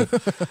like an idiot.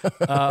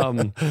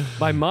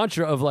 My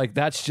mantra of like,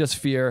 that's just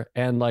fear.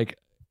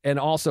 And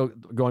also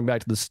going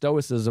back to the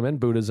Stoicism and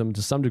Buddhism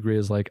to some degree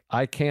is like,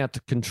 I can't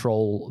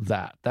control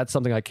that. That's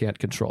something I can't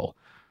control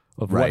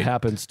of what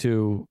happens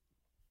to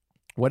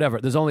whatever.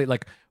 There's only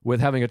like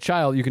with having a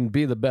child, you can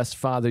be the best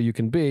father you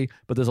can be,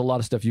 but there's a lot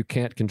of stuff you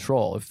can't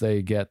control if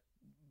they get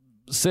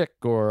sick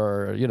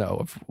or,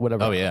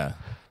 whatever. Oh, yeah.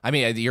 I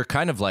mean, you're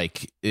kind of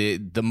like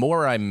the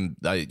more I'm,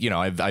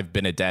 I've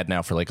been a dad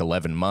now for like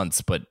 11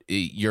 months, but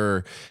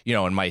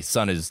and my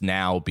son is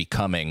now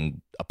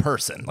becoming a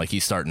person. Like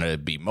he's starting to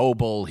be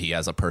mobile. He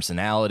has a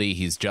personality.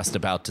 He's just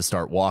about to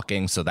start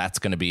walking. So that's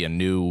going to be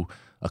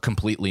a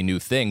completely new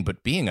thing.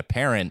 But being a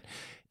parent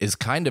is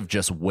kind of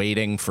just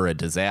waiting for a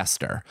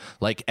disaster.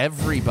 Like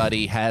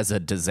everybody has a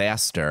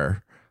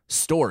disaster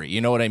story.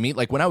 You know what I mean?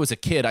 Like when I was a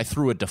kid, I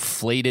threw a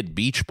deflated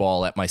beach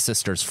ball at my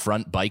sister's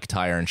front bike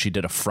tire and she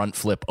did a front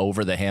flip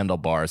over the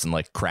handlebars and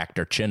like cracked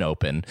her chin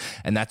open.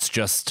 And that's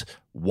just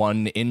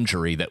one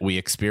injury that we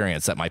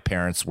experienced that my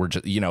parents were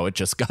just, it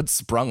just got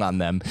sprung on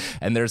them.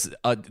 And there's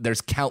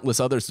countless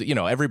others,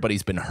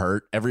 everybody's been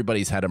hurt.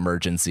 Everybody's had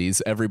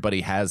emergencies.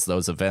 Everybody has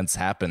those events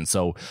happen.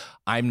 So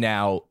I'm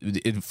now,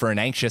 for an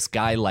anxious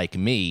guy like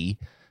me,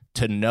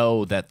 to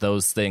know that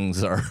those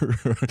things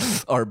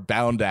are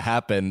bound to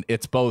happen,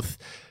 it's both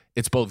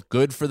it's both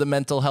good for the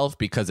mental health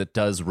because it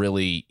does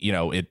really,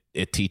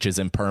 it teaches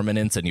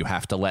impermanence, and you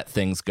have to let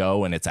things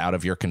go, and it's out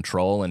of your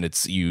control, and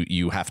it's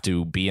you have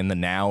to be in the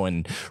now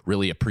and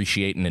really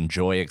appreciate and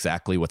enjoy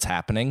exactly what's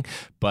happening.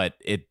 But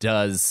it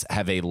does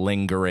have a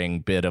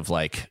lingering bit of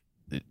like,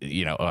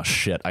 oh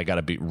shit, I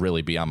gotta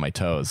really be on my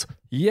toes.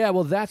 Yeah,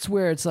 well, that's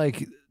where it's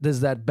like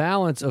there's that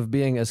balance of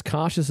being as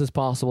cautious as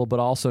possible, but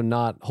also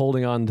not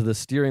holding on to the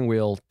steering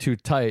wheel too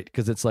tight,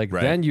 because it's like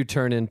then you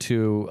turn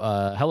into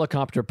a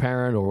helicopter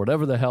parent or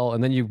whatever the hell,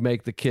 and then you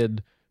make the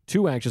kid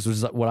too anxious, which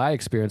is what I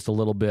experienced a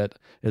little bit,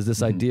 is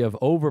this idea of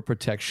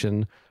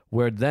overprotection,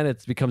 where then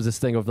it becomes this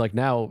thing of like,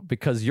 now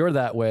because you're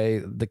that way,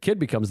 the kid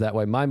becomes that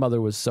way. My mother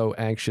was so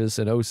anxious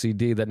and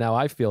OCD that now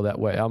I feel that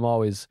way. I'm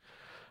always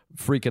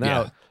freaking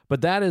out.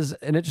 But that is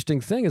an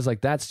interesting thing, is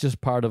like that's just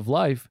part of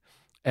life.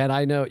 And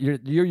I know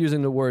you're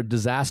using the word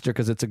disaster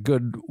because it's a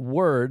good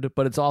word,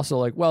 but it's also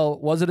like, well,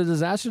 was it a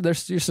disaster?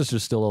 Your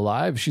sister's still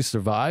alive. She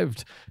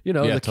survived.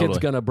 The kid's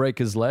going to break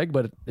his leg,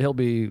 but he'll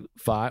be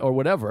fine or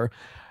whatever.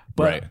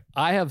 But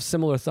I have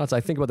similar thoughts.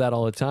 I think about that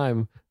all the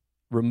time.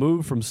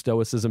 Removed from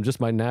stoicism, just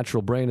my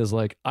natural brain is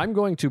like, I'm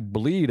going to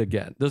bleed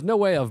again. There's no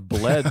way I've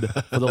bled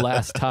for the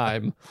last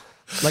time.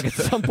 Like at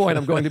some point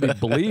I'm going to be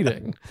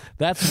bleeding.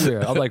 That's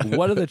weird. I'm like,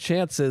 what are the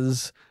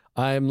chances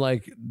I'm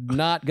like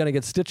not going to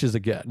get stitches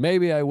again?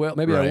 Maybe I will,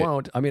 maybe I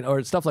won't. I mean,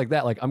 or stuff like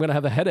that. Like I'm going to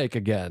have a headache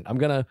again.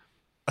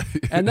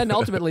 And then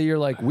ultimately you're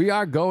like, we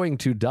are going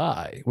to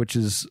die, which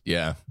is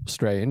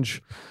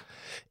strange.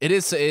 It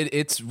is.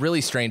 It's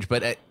really strange,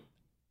 but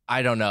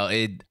I don't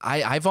know.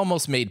 I've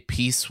almost made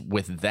peace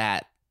with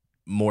that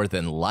more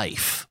than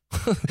life,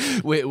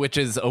 which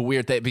is a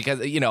weird thing because,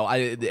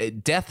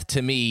 death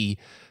to me,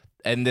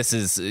 and this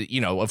is,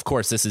 of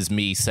course, this is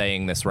me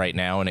saying this right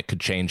now and it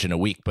could change in a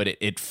week, but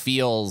it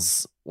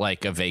feels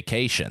like a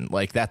vacation.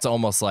 Like that's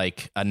almost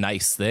like a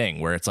nice thing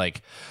where it's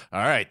like,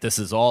 all right, this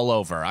is all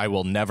over. I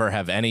will never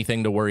have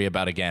anything to worry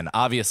about again.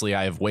 Obviously,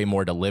 I have way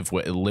more to live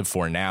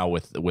for now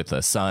with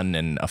a son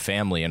and a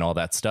family and all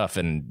that stuff.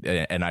 And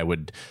I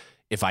would,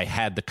 if I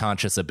had the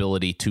conscious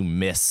ability to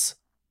miss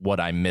what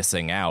I'm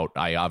missing out,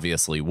 I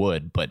obviously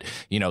would. But,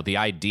 the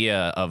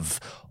idea of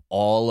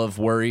all of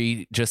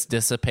worry just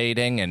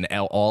dissipating and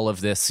all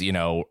of this,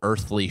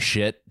 earthly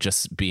shit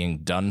just being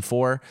done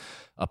for,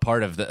 a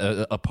part of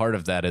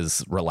that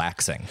is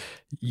relaxing.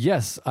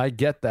 Yes, I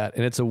get that.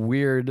 And it's a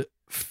weird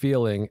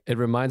feeling. It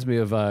reminds me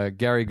of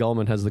Gary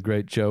Gulman has the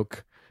great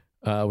joke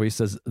where he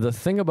says, the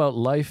thing about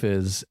life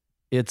is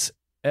it's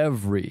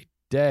every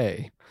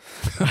day.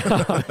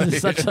 It's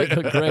such like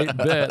a great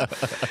bit.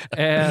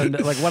 And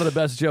like one of the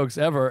best jokes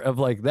ever of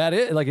like that.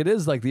 It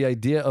is like the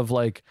idea of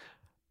like,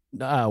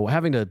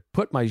 having to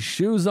put my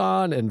shoes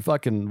on and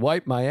fucking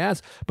wipe my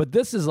ass. But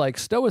this is like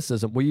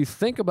stoicism, where you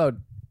think about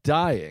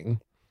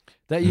dying,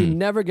 that you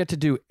never get to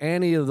do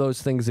any of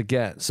those things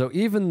again. So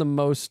even the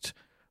most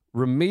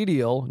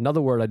remedial,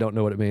 another word I don't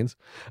know what it means,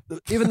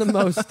 even the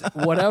most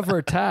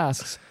whatever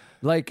tasks,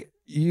 like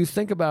you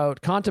think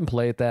about,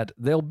 contemplate that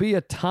there'll be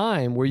a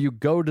time where you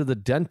go to the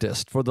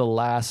dentist for the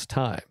last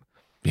time.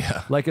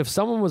 Yeah. Like if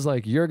someone was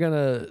like, you're going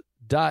to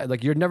die,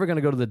 like you're never going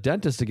to go to the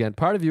dentist again,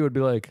 part of you would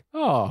be like,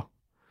 oh,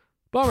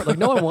 bummer. Like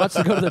no one wants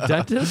to go to the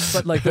dentist,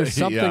 but like there's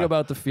something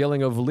about the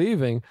feeling of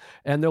leaving,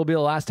 and there'll be the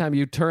last time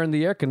you turn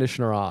the air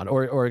conditioner on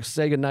or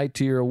say goodnight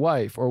to your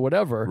wife or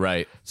whatever.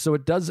 Right. So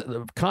it does,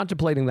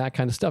 contemplating that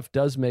kind of stuff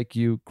does make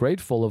you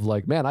grateful of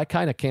like, man, I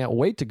kind of can't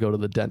wait to go to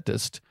the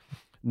dentist,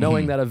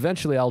 knowing that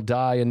eventually I'll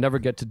die and never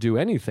get to do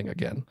anything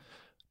again.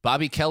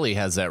 Bobby Kelly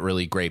has that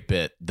really great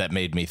bit that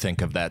made me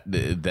think of that,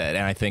 and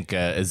I think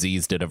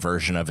Aziz did a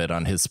version of it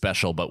on his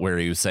special, but where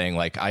he was saying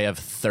like, I have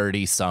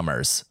 30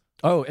 summers.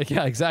 Oh,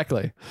 yeah,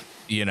 exactly.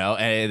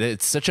 And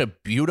it's such a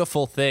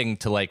beautiful thing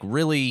to like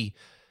really,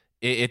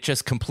 it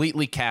just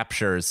completely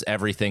captures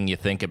everything you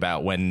think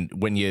about when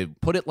you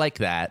put it like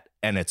that.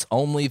 And it's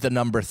only the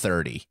number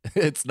 30.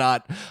 It's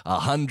not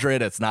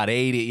 100. It's not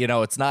 80.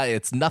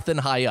 It's nothing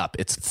high up.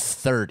 It's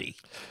 30.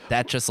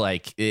 That just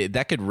like,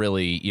 that could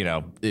really,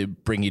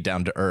 bring you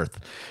down to earth.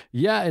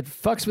 Yeah, it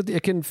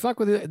can fuck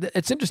with you.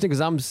 It's interesting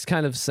because I'm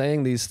kind of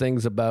saying these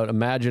things about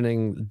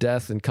imagining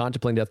death and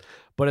contemplating death,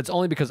 but it's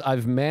only because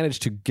I've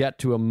managed to get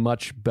to a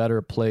much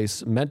better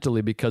place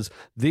mentally, because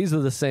these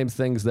are the same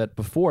things that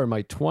before in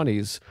my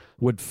 20s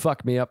would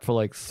fuck me up for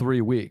like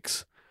 3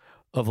 weeks.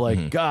 Of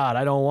like, God,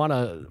 I don't want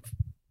to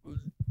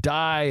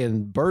die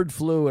and bird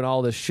flu and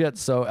all this shit.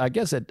 So I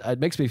guess it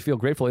makes me feel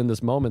grateful in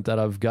this moment that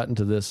I've gotten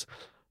to this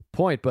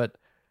point. But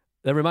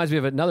that reminds me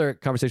of another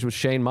conversation with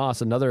Shane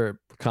Moss, another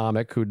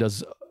comic who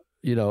does,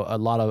 a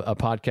lot of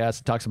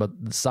podcasts, talks about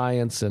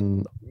science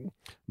and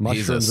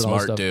mushrooms. He's a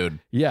smart dude.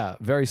 Yeah,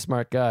 very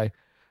smart guy.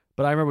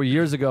 But I remember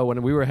years ago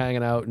when we were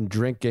hanging out and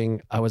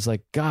drinking, I was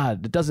like,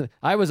 God,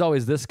 I was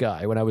always this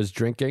guy when I was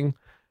drinking.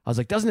 I was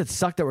like, doesn't it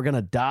suck that we're going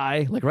to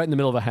die? Like right in the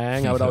middle of a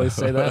hang, I would always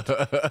say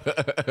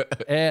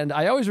that. And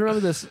I always remember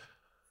this.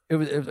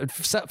 It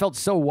felt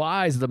so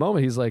wise at the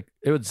moment. He's like,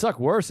 it would suck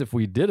worse if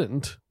we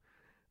didn't.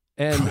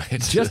 And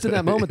just in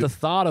that moment, the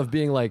thought of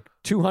being like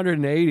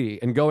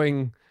 280 and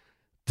going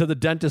to the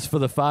dentist for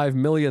the 5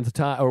 millionth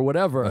time or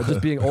whatever, or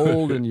just being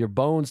old and your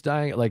bones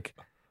dying. Like,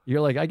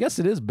 you're like, I guess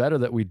it is better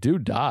that we do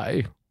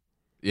die.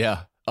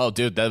 Yeah. Oh,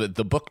 dude,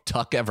 the book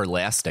Tuck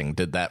Everlasting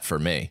did that for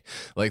me.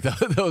 Like,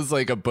 that was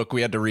like a book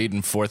we had to read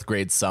in 4th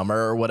grade summer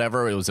or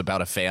whatever. It was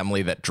about a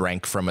family that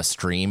drank from a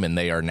stream, and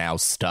they are now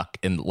stuck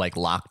in, like,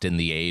 locked in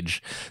the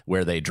age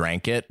where they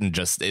drank it, and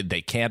just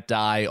they can't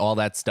die, all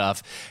that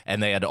stuff.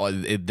 And they had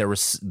there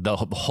was the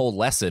whole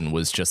lesson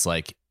was just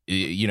like,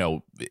 you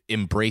know,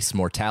 embrace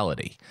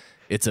mortality.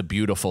 It's a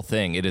beautiful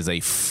thing. It is a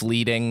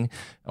fleeting,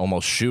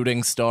 almost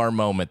shooting star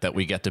moment that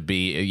we get to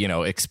be, you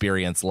know,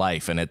 experience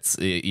life. And it's,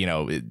 you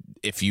know,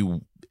 if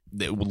you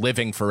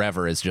living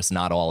forever is just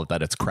not all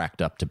that it's cracked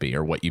up to be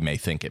or what you may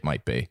think it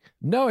might be.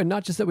 No, and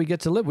not just that we get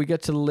to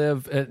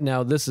live.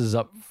 Now, this is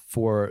up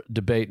for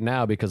debate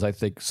now because I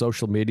think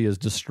social media is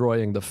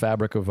destroying the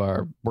fabric of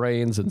our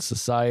brains and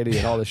society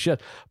and all this shit.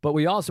 But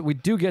we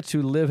do get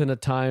to live in a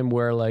time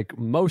where, like,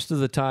 most of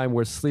the time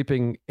we're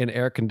sleeping in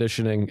air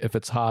conditioning if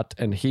it's hot,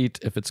 and heat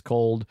if it's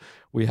cold.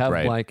 We have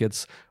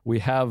blankets. We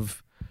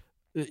have,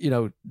 you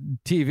know,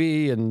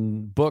 TV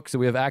and books, and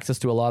we have access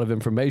to a lot of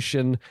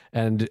information.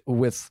 And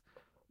with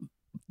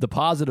the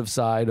positive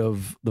side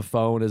of the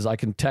phone is I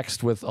can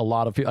text with a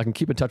lot of people. I can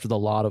keep in touch with a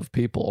lot of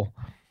people.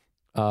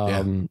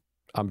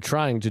 I'm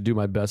trying to do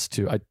my best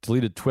I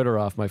deleted Twitter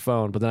off my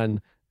phone, but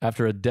then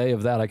after a day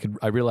of that,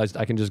 I realized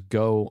I can just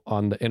go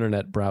on the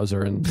internet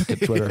browser and look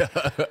at Twitter.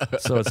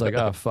 So it's like,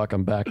 oh fuck,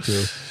 I'm back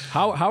to.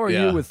 How are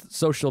you with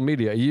social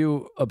media? Are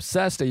you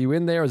obsessed? Are you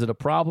in there? Is it a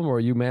problem,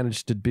 or you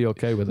managed to be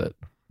okay with it?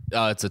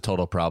 It's a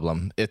total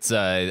problem. It's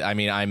I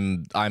mean,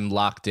 I'm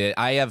locked in.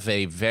 I have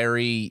a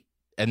very,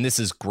 and this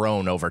has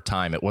grown over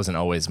time. It wasn't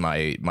always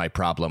my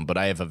problem, but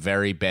I have a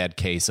very bad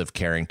case of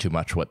caring too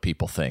much what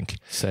people think.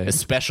 Same.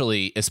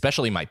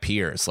 Especially my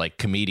peers, like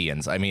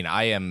comedians. I mean,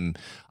 I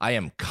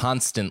am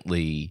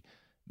constantly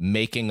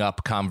making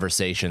up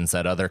conversations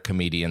that other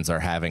comedians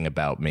are having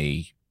about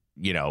me,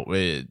 you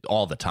know,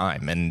 all the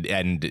time,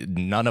 and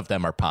none of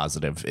them are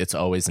positive. It's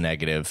always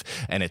negative,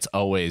 and it's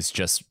always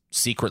just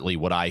secretly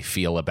what I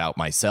feel about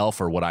myself,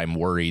 or what I'm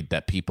worried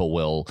that people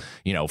will,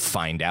 you know,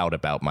 find out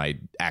about my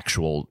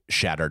actual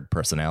shattered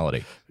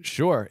personality.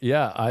 Sure.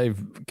 Yeah, I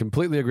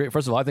completely agree.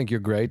 First of all, I think you're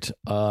great.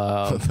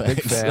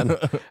 Big fan.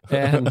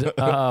 And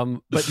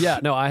but yeah,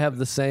 no, I have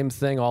the same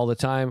thing all the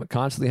time,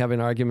 constantly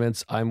having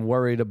arguments. I'm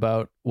worried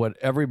about what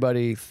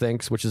everybody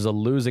thinks, which is a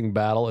losing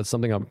battle. It's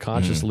something I'm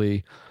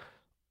consciously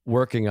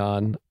working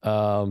on.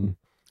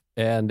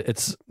 And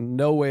it's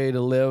no way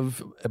to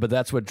live, but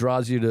that's what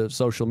draws you to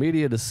social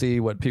media, to see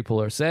what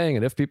people are saying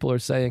and if people are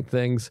saying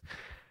things.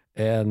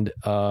 And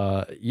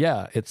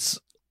yeah, it's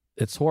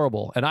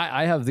horrible. And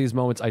I have these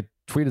moments. I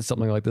tweeted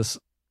something like this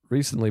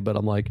recently, but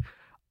I'm like,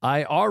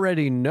 I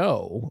already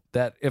know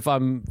that if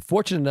I'm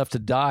fortunate enough to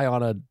die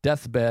on a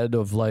deathbed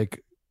of,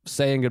 like,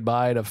 saying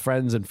goodbye to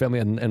friends and family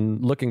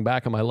and looking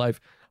back on my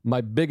life, my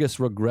biggest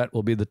regret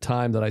will be the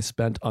time that I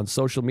spent on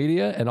social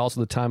media, and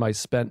also the time I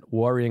spent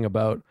worrying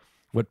about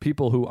what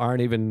people who aren't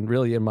even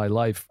really in my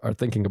life are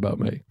thinking about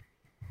me.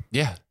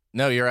 Yeah,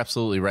 no, you're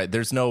absolutely right.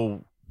 There's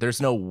no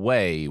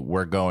way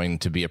we're going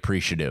to be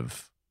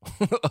appreciative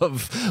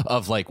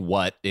of like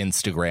what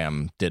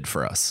Instagram did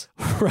for us.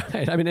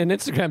 Right. I mean, and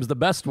Instagram's the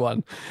best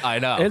one. I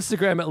know.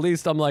 Instagram, at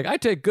least I'm like, I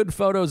take good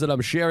photos and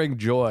I'm sharing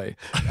joy.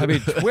 I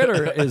mean,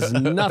 Twitter is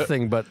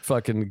nothing but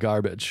fucking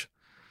garbage.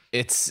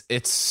 It's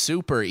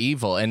super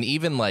evil. And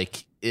even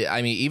like,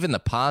 I mean, even the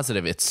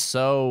positive, it's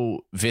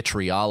so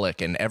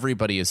vitriolic, and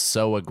everybody is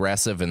so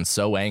aggressive and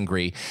so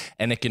angry,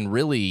 and it can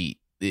really,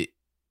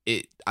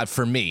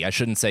 for me, I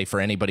shouldn't say for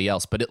anybody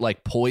else, but it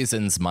like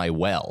poisons my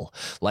well.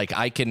 Like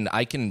I can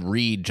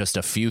read just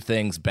a few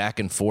things back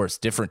and forth,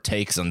 different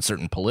takes on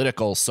certain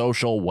political,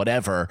 social,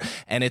 whatever,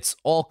 and it's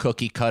all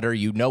cookie cutter.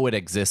 You know it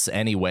exists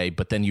anyway,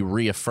 but then you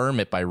reaffirm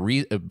it by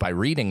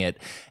reading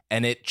it,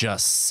 and it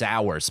just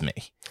sours me.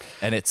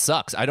 And it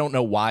sucks. I don't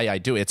know why I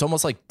do it. It's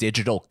almost like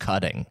digital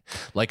cutting.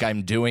 Like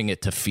I'm doing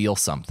it to feel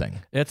something.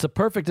 It's a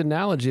perfect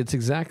analogy. It's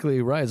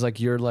exactly right. It's like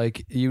you're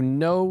like, you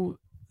know,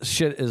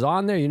 shit is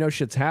on there, you know,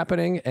 shit's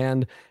happening,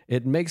 and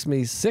it makes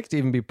me sick to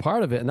even be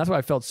part of it. And that's why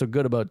I felt so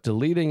good about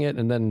deleting it.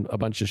 And then a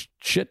bunch of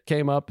shit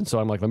came up, and so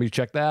I'm like, let me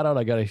check that out.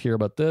 I got to hear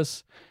about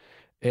this.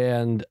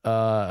 And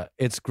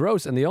it's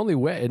gross. And the only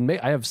way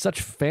I have such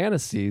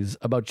fantasies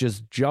about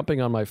just jumping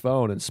on my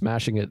phone and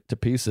smashing it to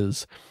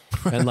pieces,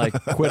 and like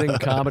quitting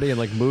comedy and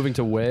like moving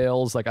to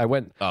Wales. Like I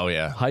went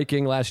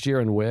hiking last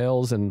year in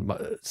Wales, and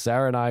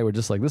Sarah and I were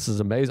just like, this is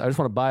amazing. I just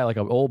want to buy like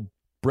an old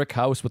brick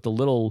house with a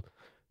little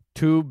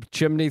tube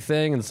chimney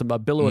thing and a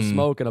billow of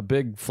smoke and a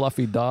big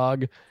fluffy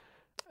dog.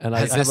 And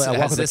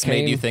has this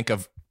made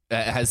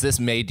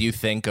you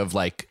think of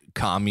like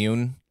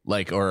commune,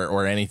 like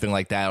or anything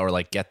like that, or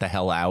like get the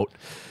hell out?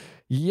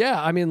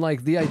 Yeah, I mean,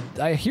 like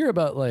I hear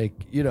about like,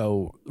 you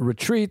know,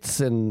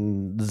 retreats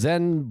and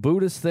Zen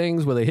Buddhist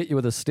things where they hit you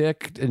with a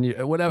stick and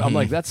whatever. I'm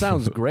like, that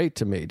sounds great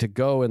to me, to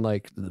go and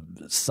like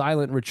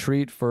silent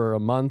retreat for a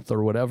month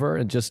or whatever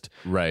and just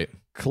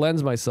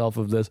cleanse myself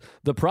of this.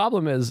 The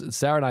problem is,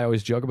 Sarah and I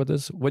always joke about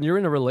this. When you're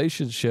in a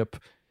relationship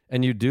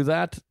and you do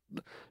that,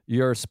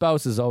 your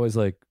spouse is always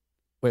like,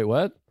 wait,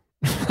 what?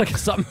 Like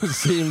something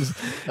seems,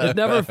 it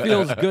never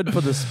feels good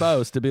for the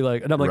spouse to be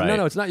like, and I'm like,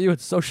 no, it's not you,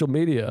 it's social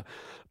media.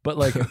 But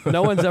like,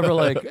 no one's ever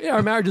like, yeah,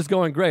 our marriage is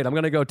going great. I'm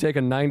going to go take a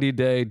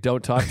 90-day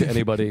don't talk to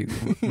anybody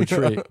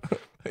retreat.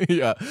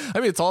 Yeah. I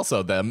mean, it's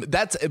also them.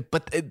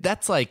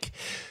 That's like,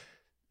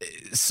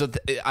 so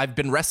I've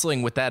been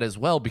wrestling with that as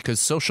well,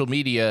 because social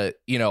media,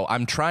 you know,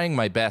 I'm trying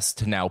my best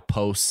to now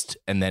post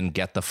and then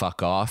get the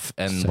fuck off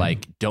and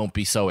like, don't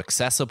be so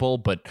accessible.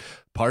 But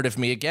part of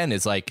me again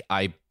is like,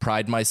 I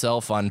pride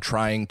myself on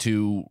trying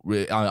to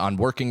on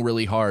working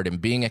really hard and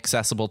being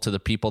accessible to the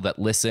people that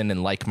listen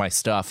and like my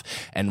stuff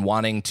and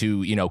wanting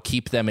to, you know,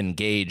 keep them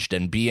engaged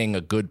and being a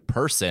good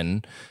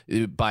person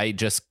by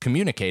just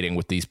communicating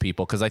with these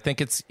people. Cause I think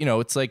it's, you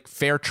know, it's like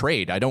fair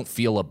trade. I don't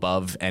feel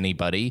above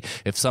anybody.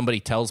 If somebody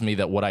tells me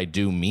that what I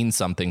do means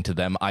something to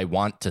them, I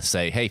want to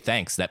say, hey,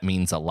 thanks, that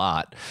means a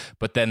lot.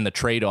 But then the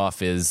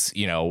trade-off is,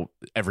 you know,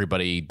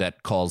 everybody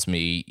that calls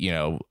me, you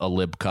know, a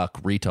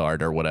libcuck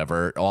retard or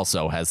whatever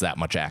also has that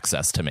much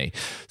access to me.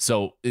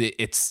 So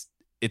it's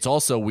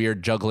also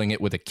weird juggling it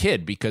with a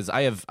kid, because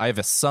I have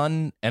a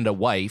son and a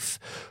wife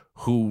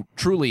who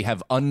truly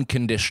have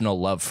unconditional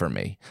love for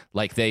me.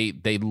 Like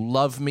they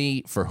love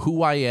me for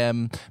who I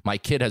am. My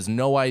kid has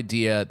no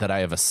idea that I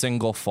have a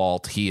single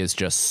fault. He is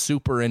just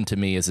super into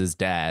me as his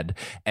dad.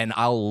 And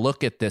I'll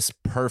look at this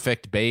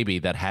perfect baby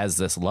that has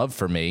this love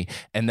for me,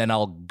 and then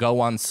I'll go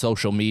on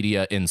social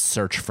media in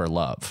search for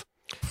love.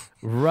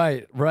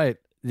 Right.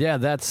 Yeah,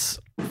 that's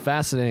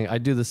fascinating. I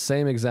do the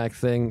same exact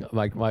thing.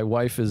 Like my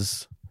wife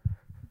is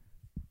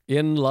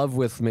in love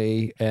with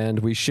me and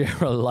we share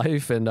a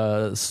life and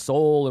a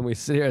soul, and we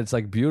sit here, it's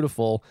like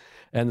beautiful.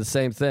 And the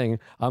same thing,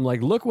 I'm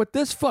like, look what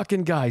this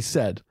fucking guy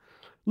said.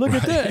 Look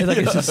at this. Like,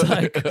 it's just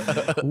like,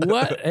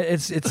 what?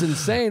 It's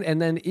insane.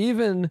 And then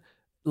even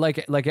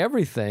like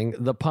everything,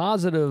 the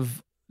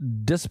positive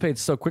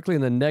dissipates so quickly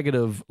and the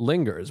negative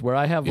lingers, where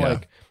I have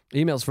like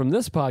emails from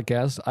this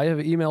podcast. I have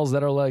emails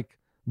that are like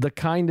the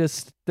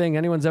kindest thing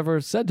anyone's ever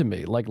said to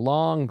me, like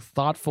long,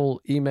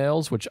 thoughtful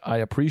emails, which I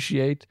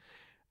appreciate.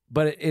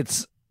 But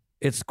it's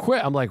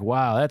quick. I'm like,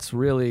 wow, that's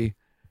really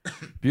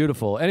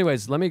beautiful.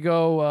 Anyways, let me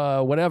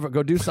go,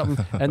 go do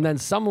something. And then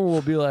someone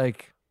will be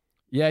like,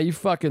 yeah, you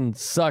fucking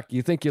suck.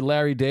 You think you're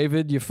Larry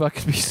David? You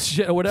fucking piece of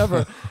shit or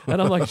whatever.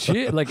 And I'm like,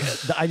 shit. Like,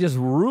 I just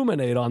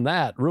ruminate on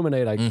that.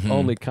 Ruminate, I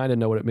only kind of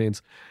know what it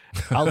means.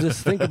 I'll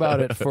just think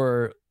about it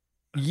for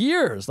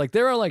years. Like,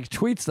 there are like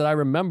tweets that I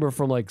remember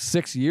from like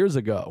 6 years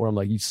ago where I'm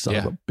like, you son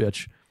of a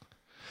bitch.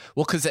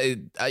 Well, because,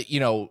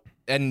 you know,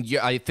 and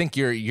I think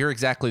you're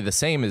exactly the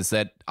same, is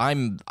that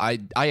I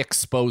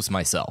expose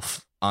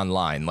myself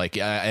online, like,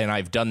 and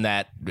I've done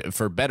that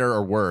for better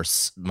or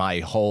worse my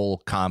whole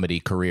comedy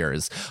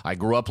careers. I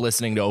grew up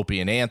listening to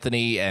Opie and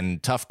Anthony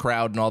and Tough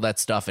Crowd and all that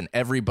stuff, and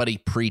everybody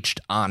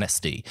preached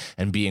honesty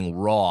and being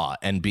raw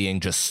and being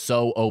just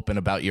so open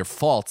about your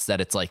faults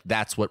that it's like,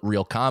 that's what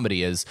real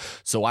comedy is.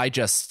 So I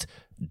just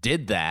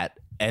did that.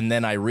 And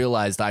then I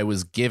realized I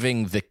was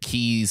giving the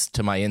keys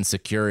to my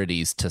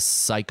insecurities to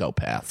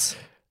psychopaths.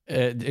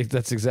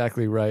 That's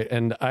exactly right.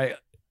 And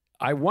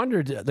I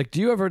wondered, like,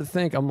 do you ever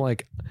think, I'm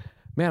like,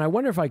 man, I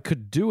wonder if I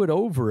could do it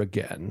over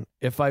again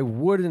if I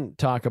wouldn't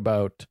talk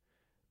about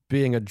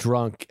being a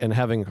drunk and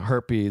having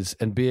herpes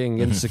and being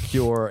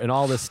insecure and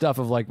all this stuff,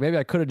 of like, maybe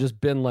I could have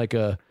just been like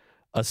a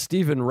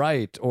Stephen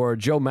Wright or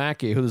Joe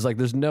Mackey, who's like,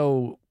 there's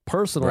no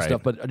personal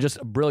stuff, but just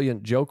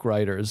brilliant joke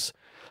writers.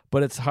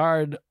 But it's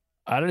hard.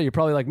 I don't know. You're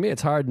probably like me.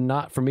 It's hard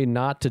for me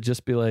not to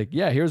just be like,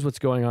 yeah, here's what's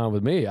going on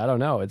with me. I don't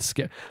know. It's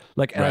scary.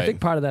 Like, and I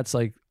think part of that's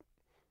like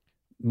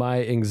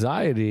my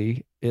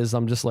anxiety is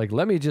I'm just like,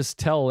 let me just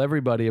tell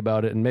everybody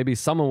about it, and maybe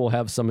someone will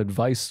have some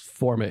advice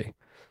for me.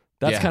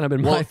 That's kind of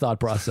been my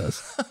thought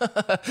process.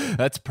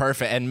 That's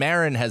perfect. And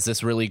Maron has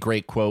this really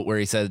great quote where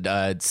he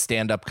said,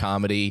 stand-up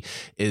comedy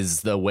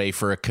is the way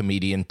for a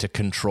comedian to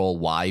control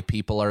why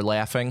people are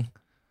laughing.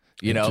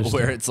 You know,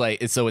 where it's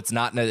like, so it's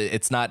not,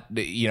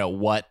 you know,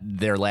 what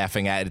they're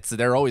laughing at.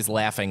 They're always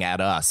laughing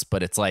at us,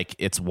 but it's like,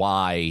 it's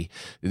why,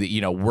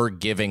 you know, we're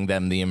giving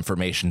them the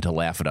information to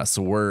laugh at us.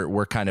 So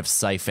we're kind of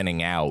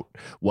siphoning out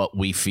what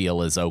we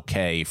feel is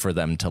okay for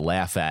them to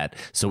laugh at,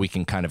 so we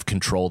can kind of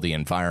control the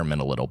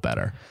environment a little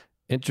better.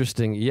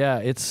 Interesting. Yeah,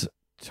 it's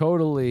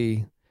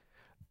totally,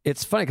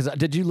 it's funny because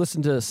did you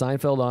listen to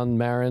Seinfeld on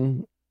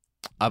Maron?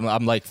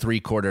 I'm like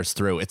 3/4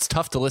 through. It's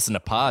tough to listen to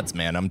pods,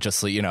 man. I'm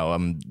just, you know,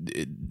 I'm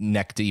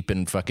neck deep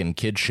in fucking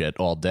kid shit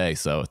all day,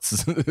 so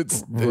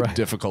it's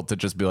difficult to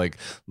just be like,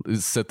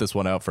 sit this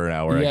one out for an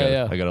hour.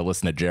 I gotta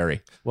listen to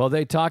Jerry. Well,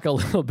 they talk a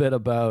little bit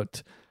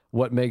about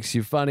what makes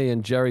you funny,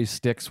 and Jerry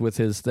sticks with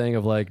his thing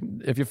of like,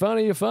 if you're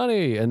funny, you're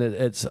funny, and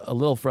it's a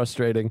little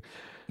frustrating.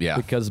 Yeah.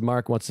 Because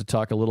Mark wants to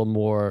talk a little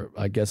more,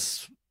 I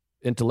guess,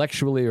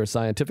 intellectually or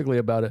scientifically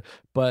about it.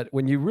 But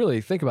when you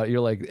really think about it,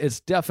 you're like, it's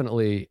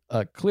definitely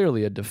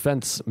clearly a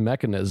defense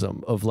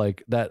mechanism of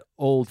like that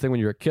old thing when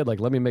you're a kid, like,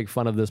 let me make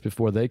fun of this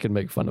before they can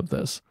make fun of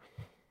this.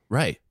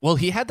 Right. Well,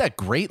 he had that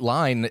great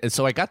line.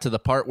 So I got to the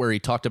part where he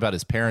talked about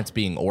his parents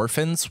being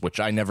orphans, which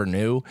I never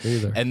knew.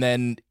 Either. And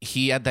then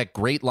he had that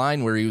great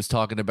line where he was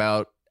talking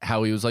about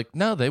how he was like,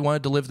 no, they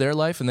wanted to live their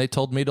life and they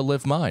told me to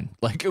live mine.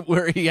 Like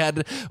where he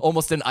had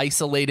almost an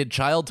isolated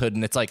childhood.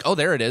 And it's like, oh,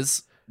 there it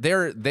is.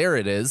 There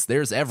it is.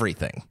 There's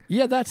everything.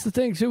 Yeah, that's the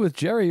thing, too, with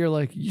Jerry. You're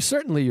like,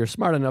 you're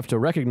smart enough to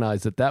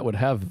recognize that would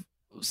have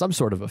some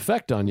sort of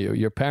effect on you.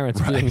 Your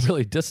parents being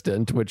really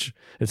distant, which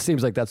it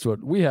seems like that's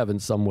what we have in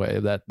some way,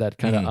 that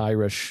kind of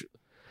Irish,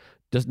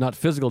 just not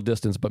physical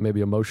distance, but maybe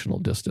emotional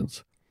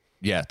distance.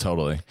 Yeah,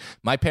 totally.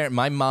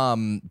 My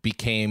mom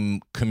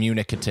became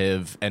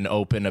communicative and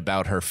open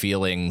about her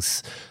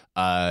feelings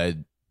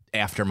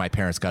after my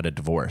parents got a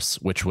divorce,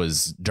 which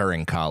was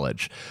during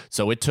college.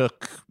 So it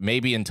took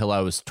maybe until I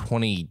was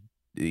 20,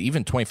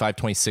 even 25,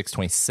 26,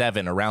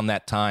 27, around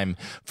that time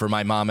for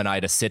my mom and I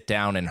to sit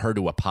down and her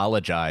to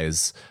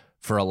apologize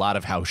for a lot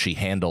of how she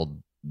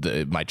handled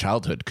my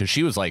childhood. Because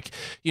she was like,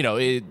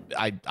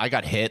 I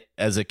got hit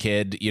as a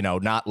kid,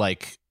 not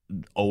like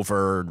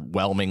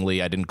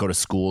overwhelmingly. I didn't go to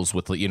schools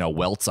with,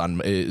 welts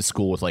on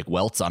like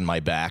welts on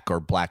my back or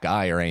black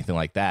eye or anything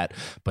like that.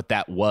 But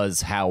that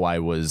was how I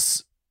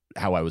was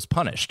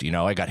punished.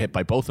 I got hit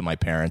by both of my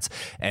parents,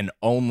 and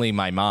only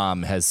my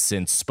mom has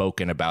since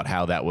spoken about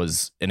how that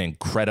was an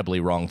incredibly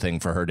wrong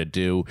thing for her to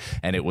do.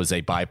 And it was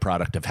a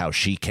byproduct of how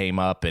she came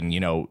up. And,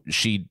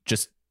 she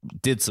just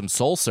did some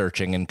soul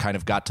searching and kind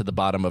of got to the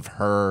bottom of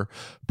her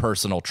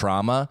personal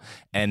trauma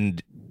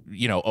and,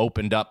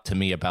 opened up to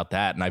me about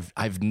that. And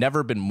I've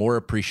never been more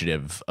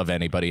appreciative of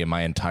anybody in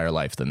my entire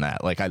life than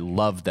that. Like, I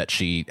love that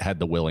she had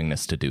the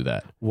willingness to do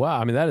that. Wow.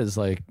 I mean, that is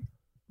like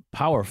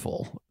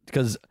powerful.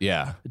 Because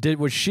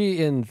was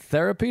she in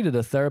therapy? Did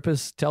a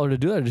therapist tell her to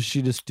do that, or did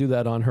she just do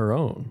that on her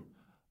own?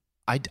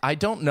 I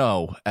don't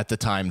know at the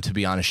time, to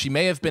be honest. She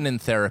may have been in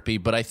therapy,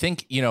 but I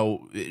think,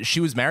 she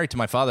was married to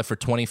my father for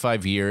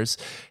 25 years,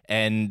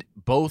 and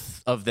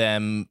both of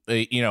them,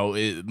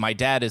 my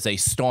dad is a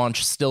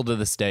staunch, still to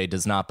this day,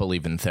 does not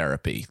believe in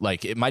therapy.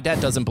 Like, my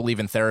dad doesn't believe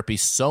in therapy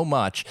so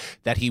much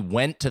that he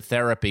went to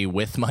therapy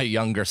with my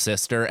younger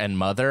sister and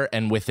mother,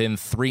 and within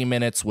 3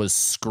 minutes was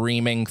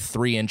screaming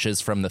 3 inches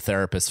from the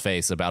therapist's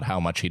face about how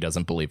much he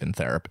doesn't believe in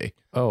therapy.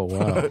 Oh,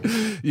 wow.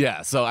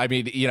 Yeah. So, I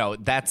mean,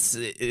 that's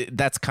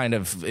kind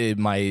of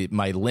my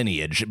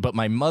lineage. But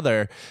my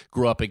mother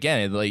grew up,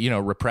 again,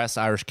 repressed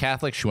Irish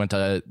Catholic. She went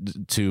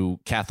to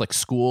Catholic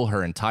school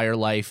her entire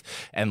life.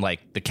 And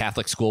like the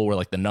Catholic school where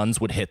like the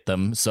nuns would hit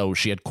them. So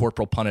she had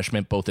corporal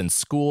punishment both in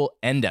school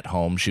and at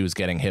home. She was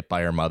getting hit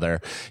by her mother,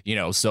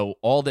 so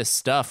all this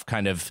stuff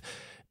kind of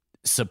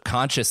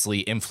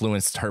subconsciously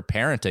influenced her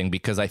parenting,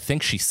 because I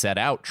think she set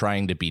out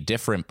trying to be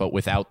different, but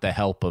without the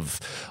help of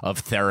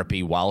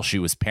therapy while she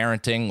was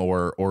parenting,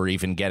 or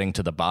even getting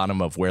to the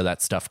bottom of where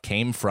that stuff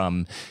came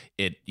from.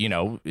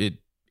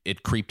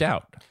 It creeped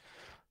out.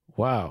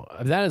 Wow.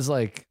 That is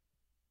like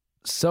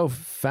so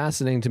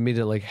fascinating to me,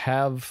 to like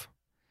have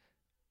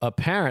a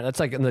parent. That's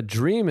like in the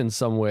dream in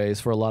some ways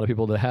for a lot of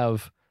people, to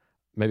have,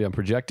 maybe I'm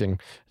projecting,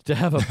 to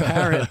have a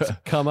parent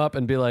come up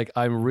and be like,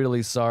 I'm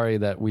really sorry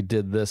that we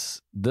did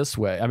this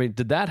way. I mean,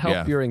 did that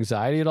help your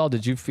anxiety at all?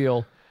 Did you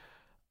feel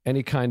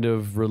any kind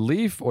of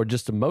relief or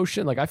just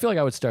emotion? Like, I feel like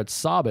I would start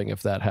sobbing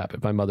if that happened,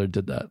 if my mother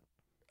did that.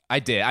 I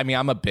did. I mean,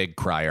 I'm a big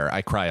crier.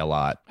 I cry a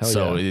lot. Hell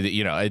so,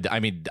 yeah.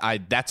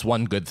 That's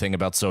one good thing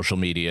about social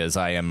media is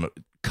I am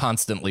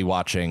constantly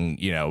watching,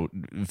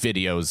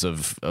 videos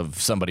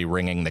of somebody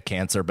ringing the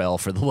cancer bell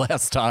for the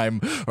last time,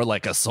 or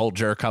like a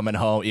soldier coming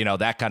home,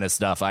 that kind of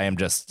stuff. I am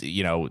just,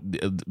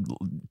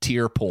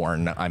 tear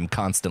porn I'm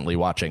constantly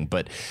watching.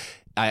 But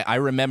I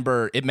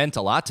remember it meant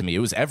a lot to me. It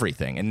was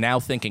everything. And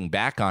now thinking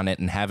back on it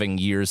and having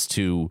years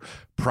to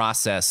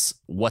process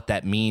what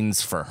that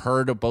means for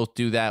her to both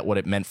do that, what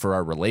it meant for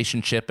our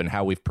relationship and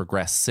how we've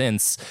progressed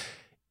since,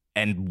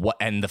 and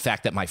the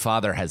fact that my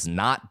father has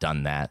not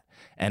done that.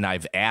 And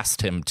I've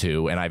asked him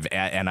to, and I've,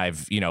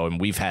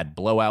 and we've had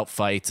blowout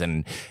fights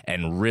and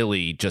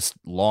really just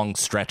long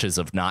stretches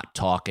of not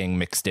talking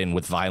mixed in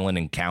with violent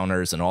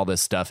encounters and all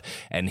this stuff.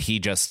 And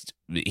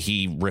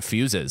he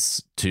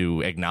refuses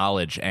to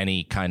acknowledge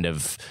any kind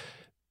of,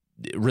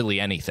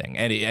 really anything,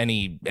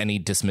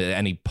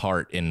 any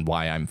part in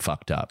why I'm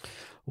fucked up.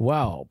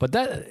 Wow. But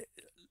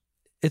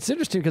it's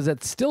interesting because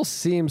that still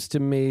seems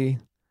to me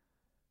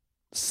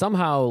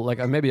somehow like,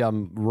 maybe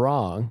I'm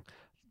wrong,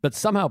 but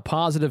somehow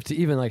positive to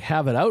even like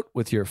have it out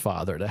with your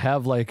father, to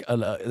have like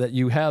that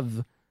you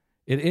have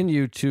it in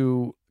you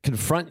to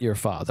confront your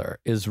father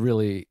is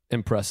really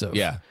impressive.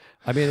 Yeah.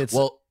 I mean,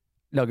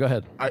 no, go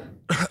ahead.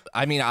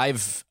 I mean,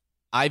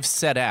 I've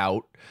set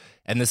out,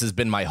 and this has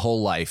been my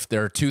whole life.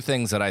 There are two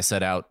things that I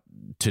set out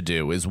to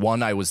do. Is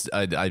one, I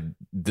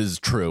this is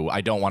true.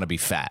 I don't want to be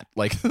fat.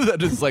 Like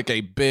that is like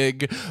a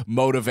big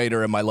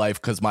motivator in my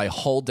life because my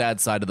whole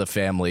dad's side of the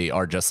family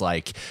are just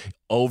like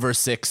over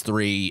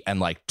 6'3" and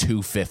like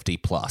 250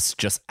 plus,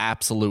 just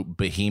absolute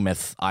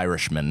behemoth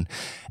Irishmen.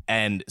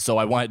 And so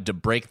I wanted to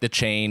break the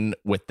chain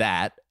with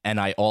that. And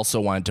I also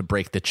wanted to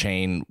break the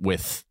chain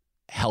with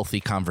healthy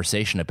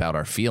conversation about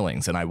our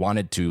feelings. And I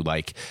wanted to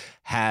like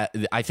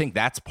I think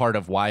that's part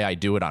of why I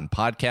do it on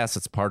podcasts.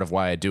 It's part of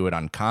why I do it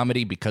on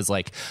comedy, because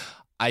like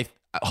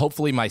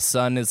hopefully my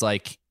son is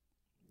like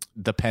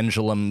the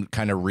pendulum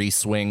kind of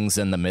re-swings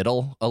in the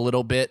middle a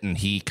little bit and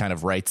he kind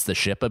of rights the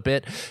ship a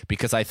bit,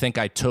 because I think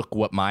I took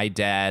what my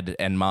dad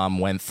and mom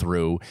went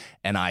through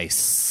and I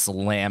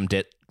slammed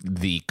it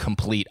the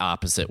complete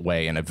opposite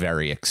way in a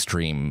very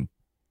extreme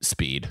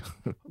speed.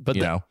 But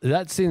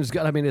that seems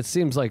good. I mean, it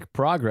seems like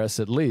progress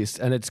at least,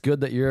 and it's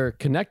good that you're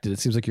connected. It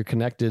seems like you're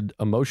connected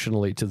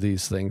emotionally to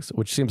these things,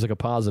 which seems like a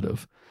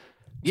positive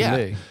to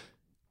me.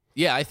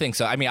 Yeah, I think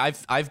so. I mean,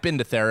 I've been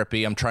to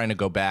therapy. I'm trying to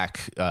go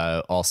back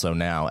also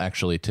now,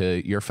 actually,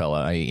 to your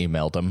fella. I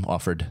emailed him,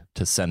 offered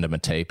to send him a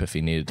tape if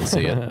he needed to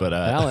see it. But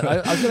Alan, I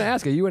was going to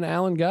ask, are you an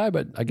Alan guy?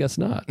 But I guess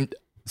not.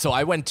 So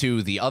I went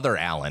to the other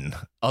Alan,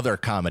 other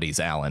comedies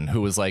Alan,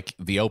 who was like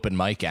the open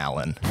mic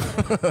Alan.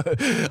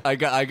 I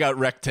got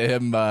wrecked to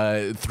him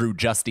through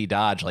Justy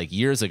Dodge like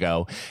years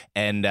ago,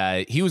 and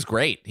he was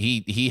great.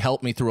 He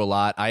helped me through a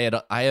lot.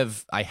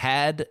 I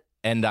had.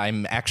 And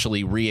I'm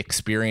actually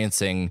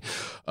re-experiencing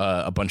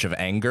a bunch of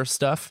anger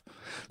stuff.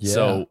 Yeah.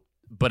 So,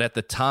 but at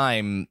the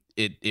time,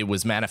 it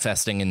was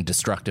manifesting in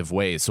destructive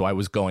ways. So I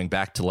was going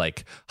back to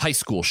like high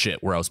school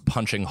shit where I was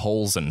punching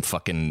holes in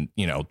fucking,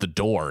 the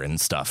door and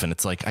stuff. And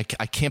it's like,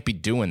 I can't be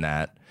doing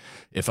that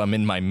if I'm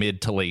in my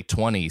mid to late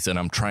 20s and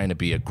I'm trying to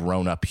be a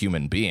grown up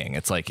human being.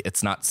 It's like,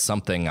 it's not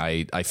something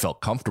I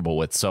felt comfortable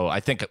with. So I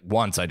think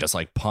once I just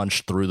like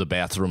punched through the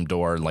bathroom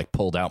door and like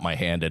pulled out my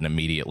hand and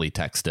immediately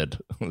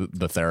texted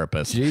the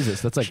therapist.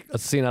 Jesus, that's like a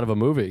scene out of a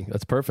movie.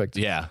 That's perfect.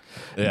 Yeah.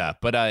 Yeah.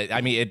 But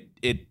I mean,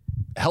 it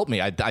helped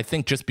me. I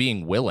think just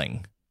being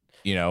willing,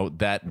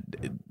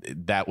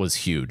 that was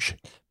huge.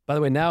 By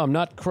the way, now I'm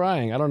not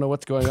crying. I don't know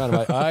what's going on.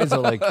 My eyes are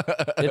like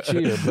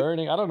itchy or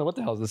burning. I don't know what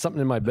the hell. There's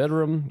something in my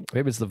bedroom.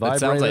 Maybe it's the vibrator. It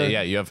sounds like,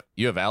 yeah, you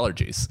have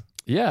allergies.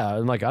 Yeah,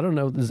 I'm like, I don't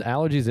know. There's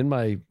allergies in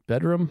my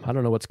bedroom. I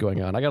don't know what's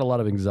going on. I got a lot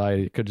of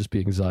anxiety. It could just be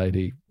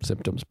anxiety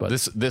symptoms. But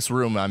this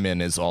room I'm in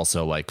is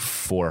also like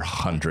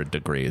 400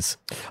 degrees.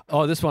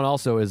 Oh, this one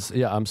also is.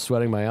 Yeah, I'm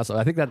sweating my ass off.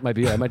 I think that might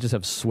be it. I might just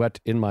have sweat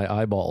in my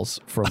eyeballs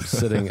from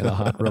sitting in a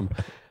hot room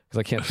because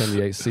I can't turn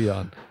the AC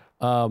on.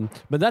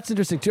 But that's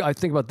interesting too. I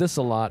think about this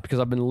a lot because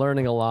I've been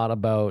learning a lot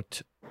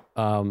about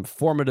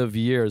formative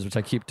years, which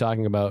I keep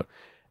talking about.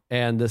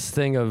 And this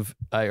thing of,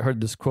 I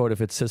heard this quote, if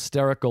it's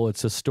hysterical,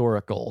 it's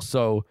historical.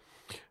 So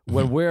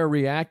when we're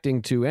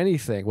reacting to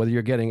anything, whether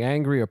you're getting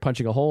angry or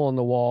punching a hole in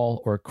the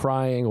wall or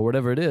crying or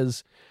whatever it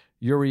is,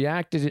 your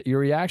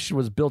reaction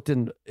was built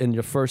in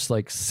your first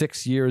like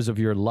 6 years of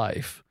your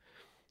life.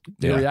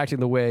 You're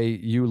reacting the way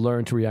you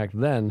learned to react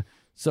then.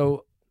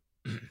 So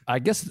I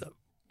guess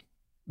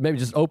maybe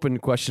just open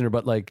question,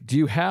 but like, do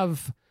you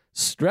have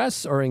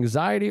stress or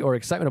anxiety or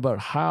excitement about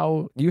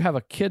how you have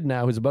a kid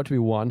now who's about to be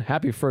 1?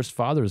 Happy first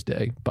Father's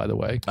Day, by the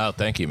way. Oh,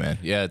 thank you, man.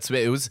 Yeah,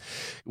 it was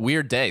a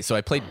weird day. So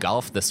I played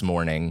golf this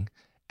morning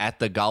at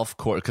the golf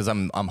course because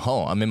I'm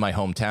home. I'm in my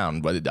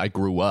hometown, but I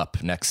grew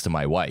up next to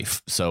my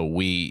wife. So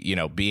we,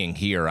 being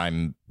here,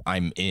 I'm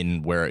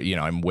in where,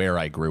 I'm where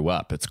I grew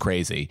up. It's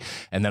crazy.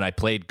 And then I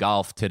played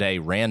golf today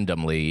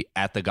randomly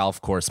at the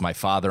golf course my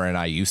father and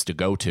I used to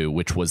go to,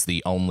 which was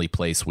the only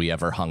place we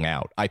ever hung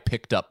out. I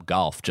picked up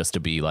golf just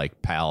to be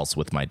like pals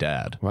with my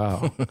dad.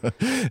 Wow.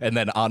 And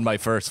then on my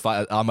first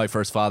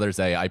Father's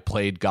Day, I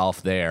played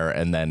golf there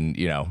and then,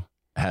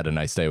 had a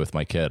nice day with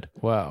my kid.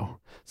 Wow.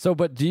 So,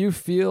 but do you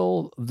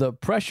feel the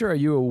pressure? Are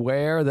you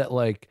aware that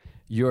like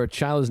your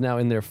child is now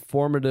in their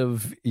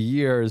formative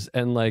years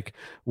and like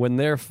when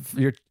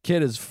your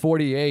kid is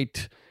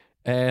 48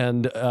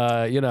 and,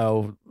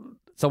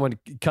 someone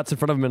cuts in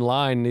front of him in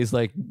line and he's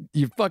like,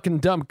 you fucking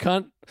dumb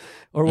cunt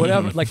or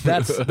whatever. Like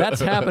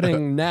that's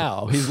happening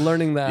now. He's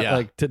learning that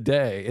like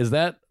today. Is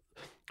that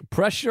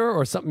pressure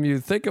or something you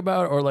think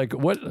about or like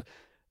what?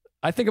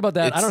 I think about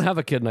that. I don't have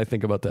a kid and I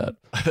think about that.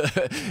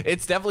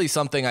 It's definitely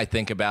something I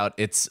think about.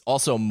 It's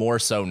also more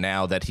so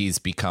now that he's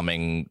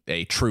becoming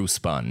a true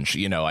sponge.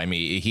 I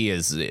mean,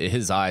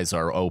 his eyes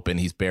are open.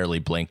 He's barely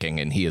blinking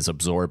and he is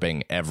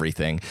absorbing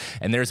everything.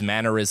 And there's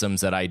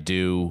mannerisms that I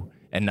do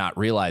and not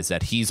realize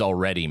that he's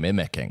already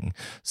mimicking.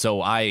 So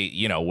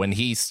when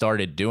he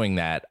started doing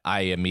that,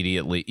 I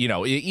immediately,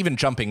 even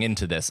jumping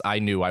into this, I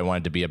knew I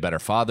wanted to be a better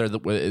father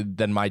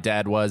than my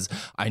dad was.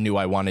 I knew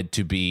I wanted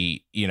to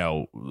be,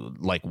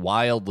 like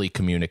wildly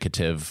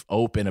communicative,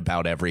 open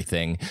about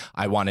everything.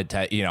 I wanted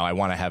to, I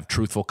want to have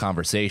truthful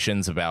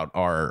conversations about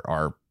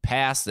our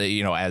past,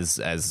 as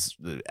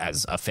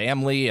a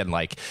family and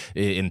like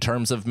in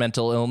terms of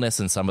mental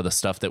illness and some of the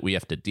stuff that we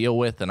have to deal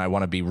with. And I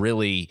want to be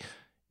really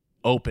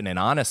open and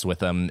honest with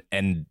them.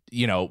 And,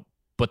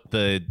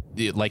 but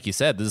like you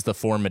said, this is the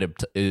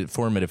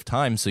formative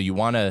time. So you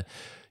want to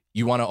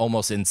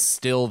almost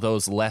instill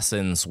those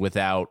lessons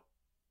without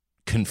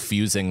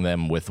confusing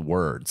them with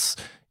words.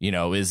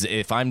 Is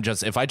if I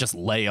just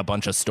lay a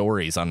bunch of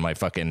stories on my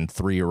fucking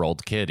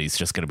 3-year-old kid, he's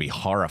just going to be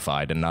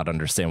horrified and not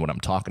understand what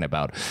I'm talking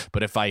about.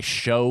 But if I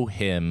show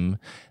him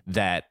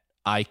that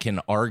I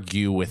can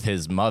argue with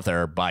his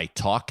mother by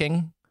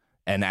talking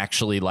and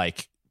actually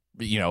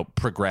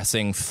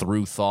progressing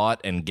through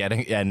thought and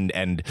getting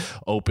and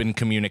open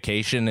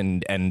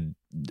communication and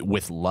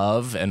with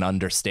love and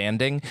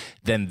understanding,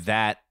 then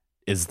that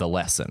is the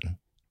lesson.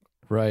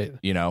 Right.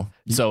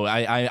 So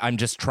I'm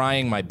just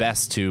trying my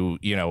best to,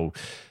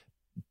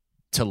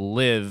 to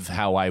live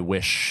how I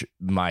wish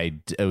my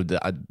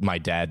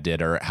dad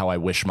did, or how I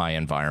wish my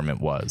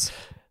environment was.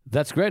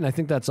 That's great. And I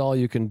think that's all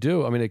you can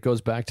do. I mean, it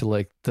goes back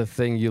to the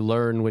thing you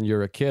learn when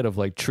you're a kid of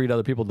treat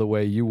other people the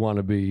way you want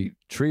to be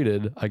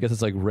treated. I guess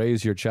it's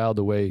raise your child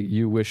the way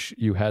you wish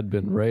you had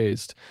been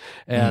raised.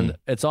 And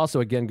it's also,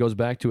 again, goes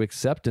back to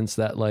acceptance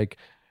that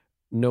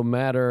no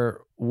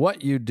matter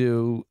what you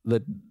do,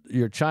 that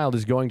your child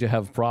is going to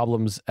have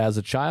problems as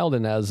a child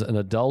and as an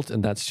adult,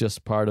 and that's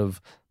just part of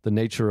the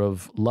nature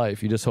of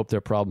life. You just hope their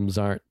problems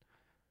aren't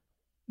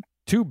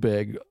too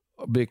big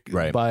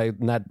right. by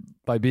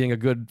being a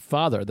good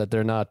father, that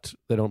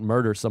they don't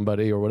murder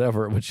somebody or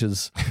whatever, which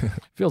is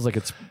feels like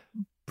it's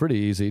pretty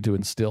easy to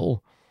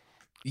instill.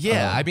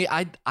 Yeah, I mean,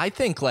 I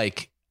think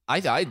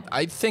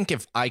I think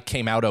if I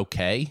came out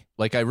okay,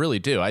 I really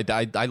do.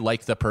 I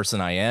like the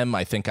person I am.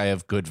 I think I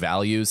have good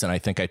values, and I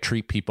think I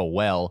treat people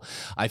well.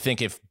 I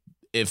think if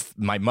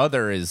my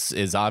mother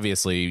is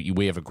obviously,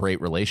 we have a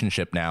great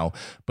relationship now,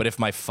 but if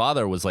my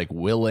father was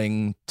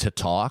willing to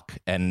talk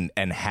and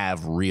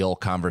have real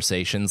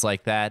conversations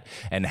like that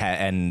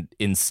and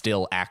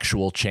instill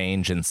actual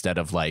change instead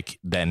of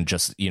then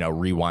just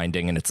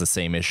rewinding and it's the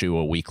same issue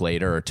a week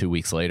later or 2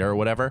 weeks later or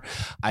whatever,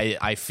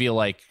 I feel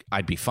like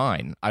I'd be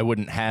fine. I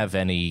wouldn't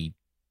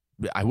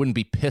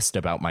be pissed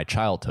about my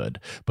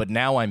childhood, but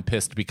now I'm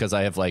pissed because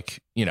I have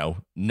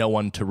no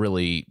one to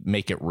really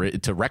make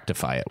it to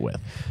rectify it with.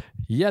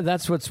 Yeah,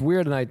 that's what's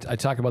weird, and I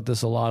talk about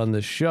this a lot on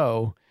this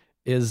show,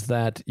 is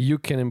that you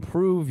can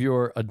improve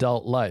your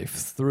adult life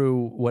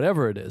through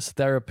whatever it is,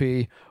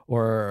 therapy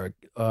or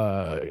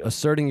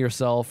asserting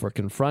yourself or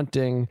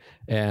confronting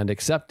and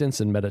acceptance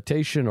and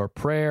meditation or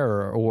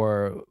prayer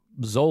or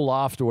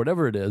Zoloft or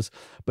whatever it is,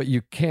 but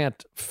you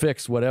can't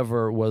fix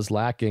whatever was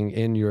lacking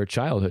in your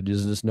childhood.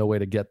 There's just no way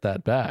to get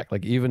that back.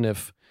 Even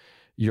if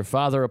your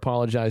father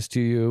apologized to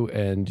you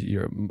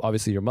and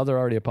obviously your mother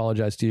already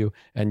apologized to you,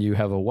 and you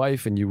have a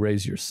wife and you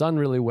raise your son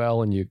really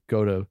well and you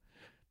go to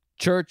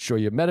church or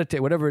you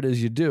meditate, whatever it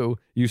is you do,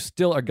 you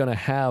still are going to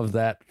have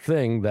that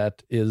thing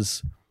that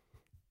is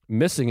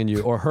missing in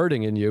you or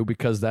hurting in you,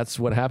 because that's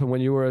what happened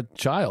when you were a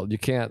child. You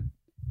can't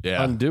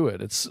undo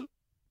it. It's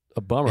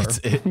a bummer.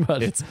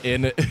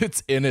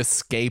 It's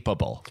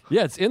inescapable.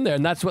 Yeah, it's in there.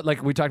 And that's what,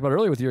 we talked about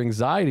earlier with your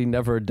anxiety,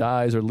 never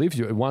dies or leaves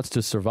you. It wants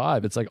to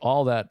survive. It's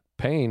all that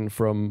pain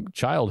from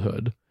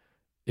childhood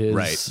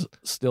is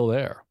still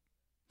there.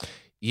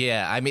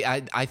 Yeah, I mean,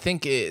 I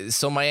think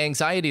so. My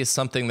anxiety is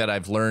something that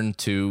I've learned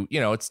to,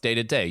 it's day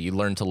to day. You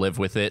learn to live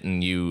with it,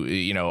 and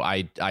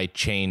I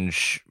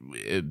change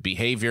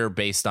behavior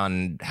based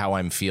on how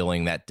I'm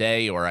feeling that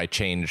day, or I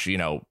change,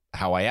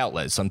 how I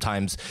outlet.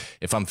 Sometimes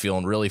if I'm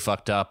feeling really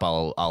fucked up,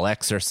 I'll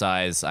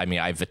exercise. I mean,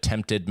 I've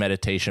attempted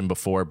meditation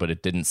before, but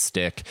it didn't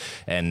stick,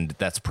 and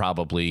that's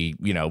probably,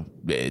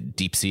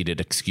 deep-seated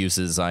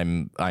excuses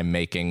I'm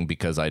making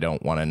because I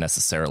don't want to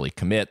necessarily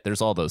commit. There's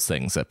all those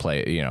things that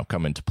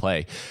come into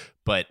play.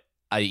 But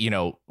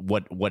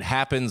what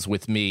happens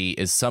with me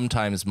is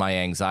sometimes my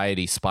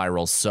anxiety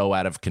spirals so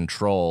out of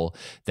control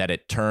that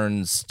it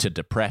turns to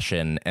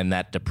depression, and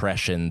that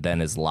depression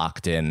then is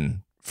locked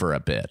in for a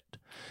bit.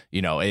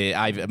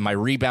 My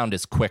rebound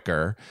is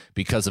quicker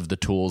because of the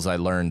tools I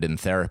learned in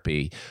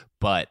therapy,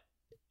 but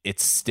it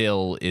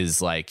still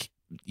is it's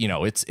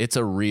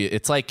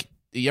like,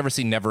 you ever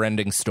see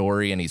Neverending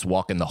Story and he's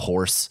walking the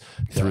horse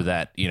through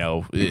that,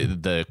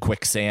 the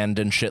quicksand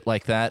and shit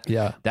like that?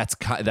 Yeah. That's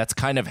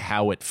kind of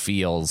how it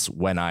feels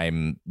when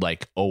I'm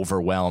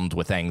overwhelmed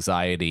with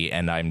anxiety,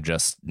 and I'm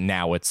just,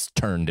 now it's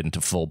turned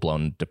into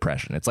full-blown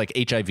depression. It's like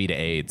HIV to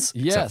AIDS,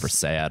 except for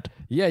sad.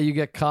 Yeah, you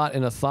get caught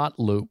in a thought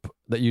loop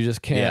that you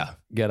just can't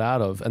get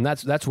out of. And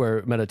that's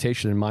where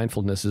meditation and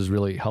mindfulness is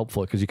really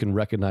helpful, because you can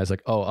recognize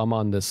I'm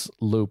on this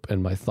loop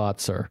and my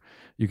thoughts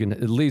you can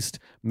at least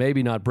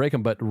maybe not break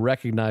them, but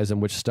recognize them,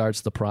 which starts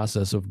the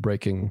process of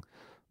breaking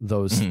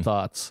those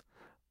thoughts.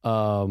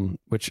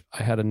 Which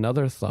I had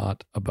another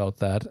thought about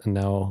that, and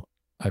now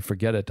I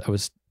forget it.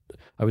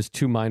 I was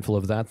too mindful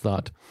of that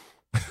thought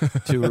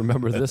to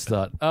remember this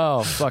thought.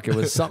 Oh, fuck. It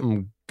was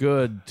something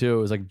good too.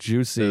 It was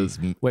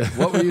juicy. Wait,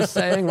 what were you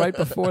saying right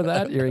before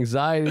that? Your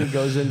anxiety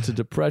goes into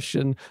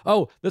depression.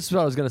 Oh, this is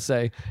what I was going to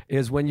say,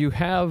 is when you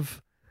have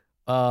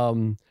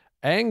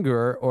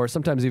anger or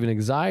sometimes even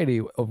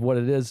anxiety, of what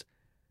it is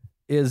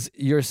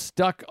you're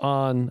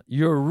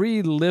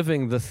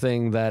reliving the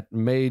thing that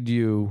made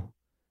you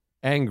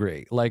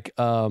angry. Like,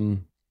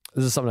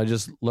 this is something I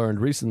just learned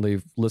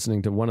recently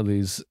listening to one of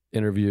these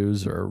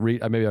interviews, or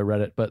maybe I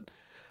read it, but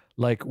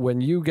like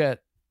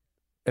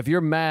if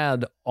you're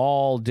mad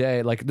all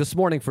day, like this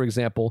morning, for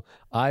example,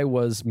 I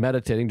was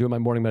meditating, doing my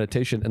morning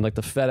meditation, and like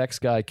the FedEx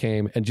guy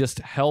came and just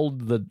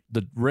held the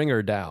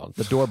ringer down,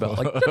 the doorbell,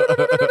 like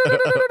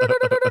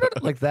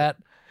like that.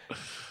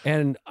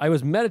 And I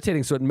was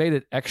meditating, so it made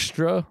it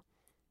extra.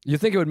 You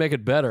think it would make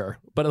it better,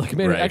 but it like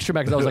made it extra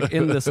mad because I was like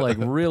in this like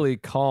really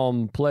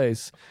calm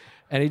place,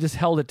 and he just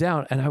held it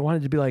down, and I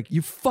wanted to be like,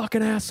 "You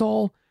fucking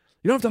asshole!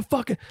 You don't have to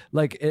fucking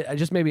like." It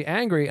just made me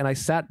angry, and I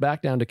sat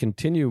back down to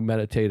continue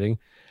meditating.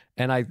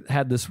 And I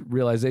had this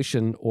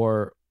realization,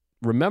 or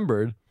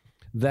remembered,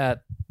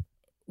 that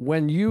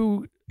when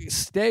you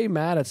stay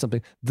mad at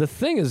something, the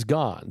thing is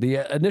gone.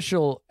 The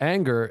initial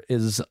anger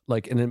is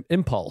like an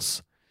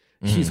impulse.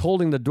 He's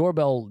holding the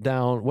doorbell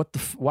down.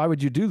 Why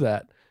would you do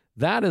that?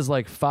 That is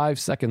like 5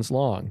 seconds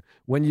long.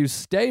 When you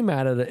stay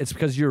mad at it, it's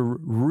because you're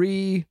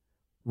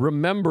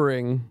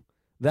remembering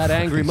that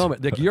angry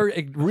moment. Like you're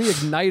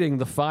reigniting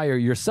the fire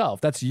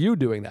yourself. That's you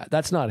doing that.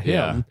 That's not him.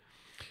 Yeah.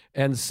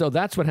 And so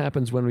that's what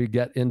happens when we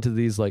get into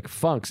these like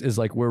funks, is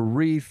like we're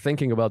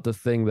rethinking about the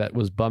thing that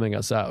was bumming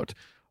us out,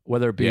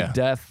 whether it be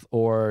death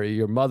or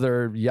your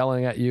mother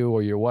yelling at you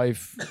or your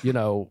wife,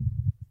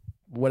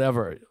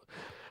 whatever it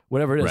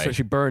is. Right. So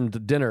she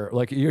burned dinner.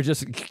 Like you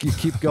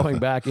keep going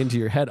back into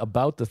your head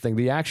about the thing,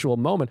 the actual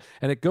moment.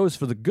 And it goes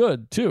for the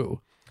good too.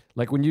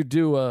 Like when you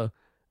do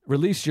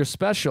release your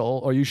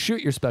special or you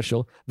shoot your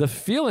special, the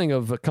feeling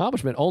of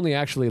accomplishment only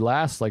actually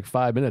lasts like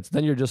 5 minutes.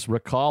 Then you're just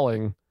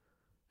recalling,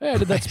 hey, I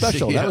did that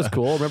special. That was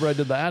cool. Remember I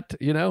did that,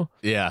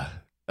 Yeah.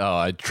 Oh,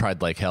 I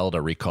tried like hell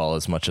to recall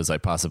as much as I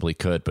possibly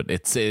could, but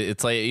it's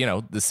like,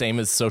 the same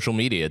as social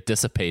media. It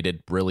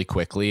dissipated really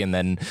quickly, and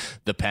then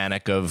the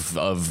panic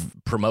of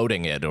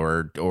promoting it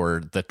or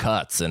the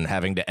cuts and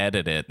having to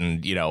edit it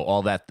and,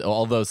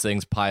 all those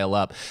things pile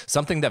up.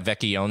 Something that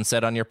Vecchione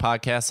said on your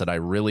podcast that I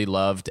really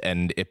loved,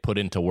 and it put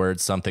into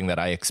words something that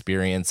I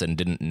experienced and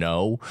didn't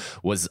know,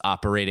 was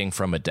operating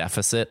from a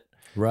deficit.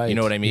 Right. You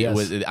know what I mean?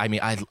 Yes.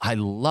 I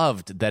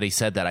loved that he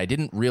said that. I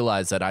didn't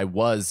realize that I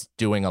was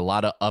doing a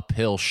lot of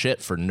uphill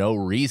shit for no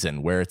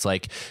reason, where it's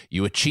like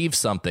you achieve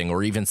something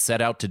or even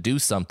set out to do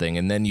something,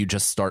 and then you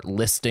just start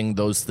listing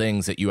those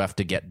things that you have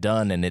to get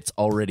done, and it's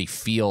already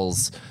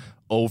feels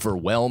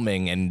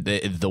overwhelming, and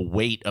the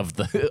weight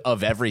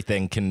of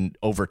everything can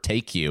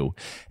overtake you.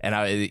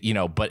 And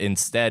but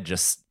instead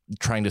just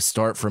trying to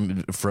start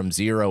from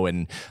zero.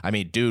 And I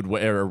mean, dude,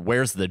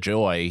 where's the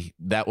joy?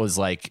 That was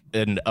like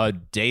a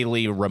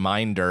daily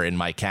reminder in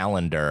my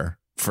calendar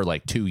for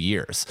like 2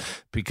 years,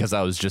 because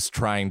I was just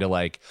trying to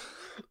like,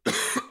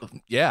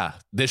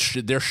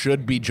 there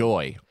should be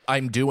joy.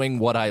 I'm doing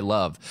what I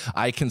love.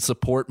 I can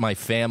support my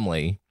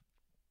family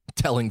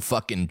telling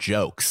fucking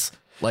jokes.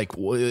 Like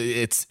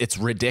it's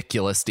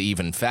ridiculous to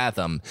even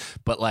fathom,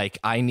 but like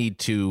I need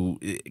to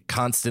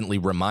constantly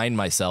remind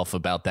myself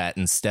about that,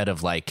 instead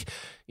of like,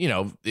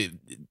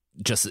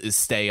 just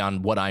stay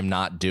on what I'm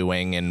not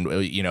doing and,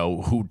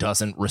 who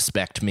doesn't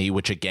respect me,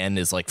 which again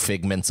is like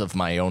figments of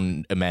my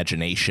own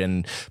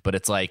imagination. But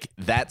it's like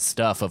that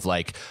stuff of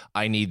like,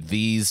 I need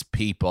these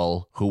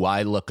people who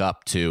I look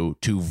up to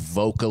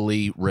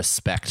vocally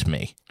respect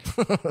me.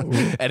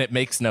 And it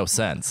makes no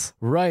sense.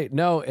 Right.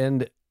 No.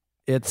 And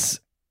it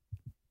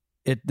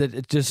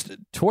just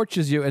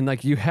torches you. And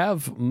like you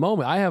have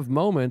I have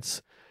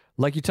moments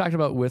like you talked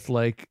about with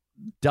like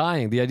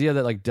dying, the idea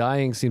that like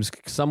dying seems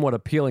somewhat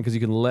appealing because you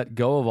can let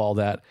go of all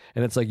that.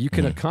 And it's like you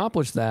can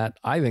accomplish that,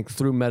 I think,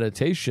 through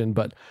meditation.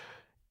 But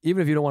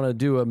even if you don't want to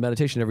do a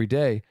meditation every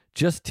day,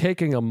 just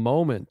taking a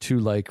moment to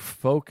like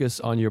focus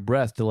on your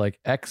breath, to like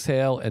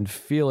exhale and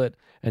feel it,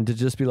 and to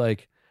just be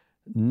like,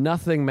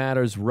 nothing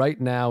matters right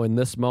now in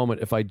this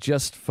moment. If I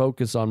just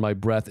focus on my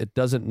breath, it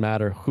doesn't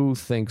matter who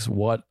thinks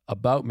what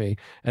about me.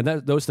 And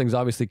those things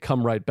obviously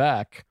come right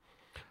back.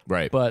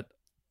 Right. But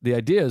the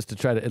idea is to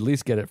try to at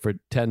least get it for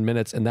 10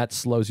 minutes, and that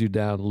slows you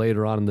down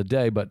later on in the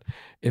day. But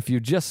if you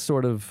just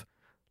sort of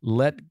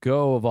let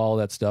go of all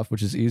that stuff,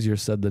 which is easier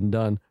said than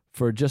done,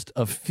 for just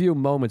a few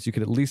moments, you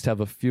could at least have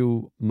a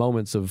few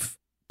moments of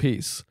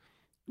peace,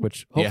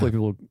 which hopefully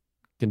people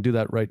can do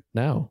that right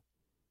now.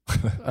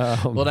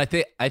 Well, I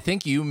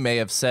think you may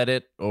have said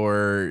it,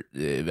 or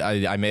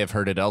I may have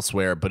heard it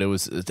elsewhere, but it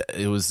was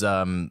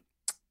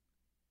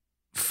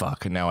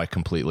fuck, now I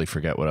completely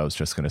forget what I was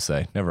just going to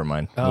say. Never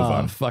mind. Move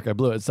on. Fuck, I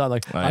blew it. It's not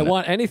like I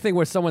want anything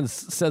where someone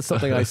says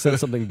something, I said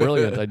something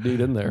brilliant, I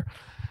need in there.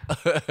 We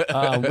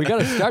got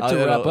to start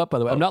to wrap up, by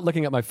the way. I'm not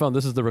looking at my phone.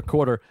 This is the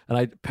recorder, and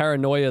I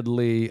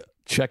paranoidly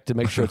check to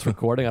make sure it's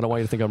recording. I don't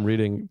want you to think I'm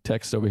reading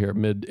text over here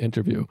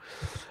mid-interview.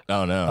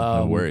 Oh,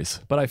 no. No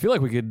worries. But I feel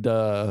like we could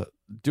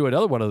do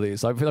another one of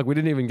these. I feel like we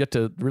didn't even get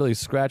to really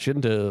scratch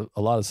into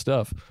a lot of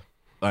stuff.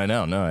 I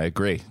know. No, I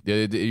agree.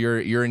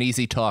 You're an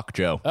easy talk,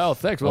 Joe. Oh,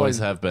 thanks. Always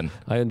have been.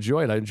 I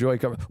enjoy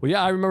covering. Well,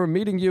 yeah, I remember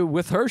meeting you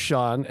with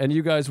Hershon, and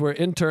you guys were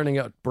interning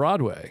at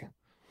Broadway.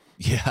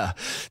 Yeah,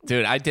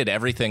 dude, I did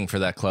everything for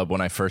that club when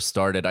I first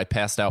started. I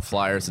passed out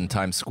flyers in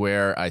Times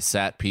Square. I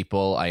sat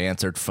people. I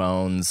answered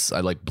phones.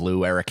 I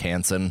blew Eric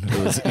Hansen.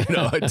 It was,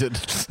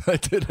 I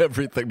did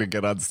everything to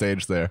get on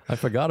stage there. I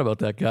forgot about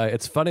that guy.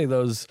 It's funny,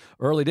 those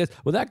early days.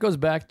 Well, that goes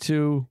back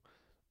to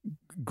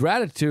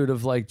gratitude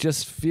of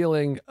just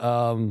feeling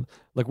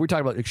like we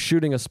talked about,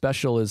 shooting a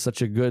special is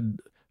such a good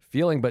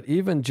feeling, but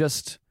even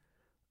just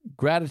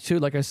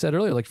gratitude, like I said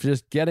earlier,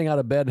 just getting out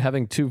of bed,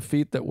 having 2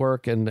 feet that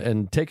work,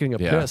 and taking a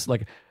piss.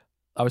 Like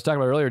I was talking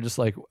about earlier, just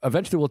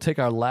eventually we'll take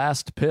our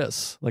last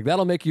piss.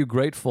 That'll make you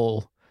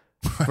grateful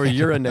for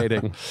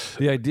urinating.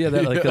 The idea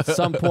that at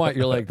some point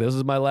you're this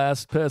is my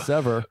last piss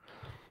ever,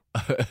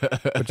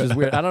 which is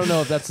weird. I don't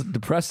know if that's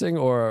depressing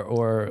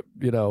or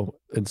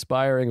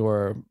inspiring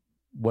or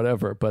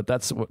whatever, but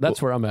that's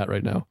where I'm at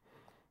right now.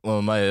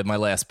 Well, my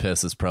last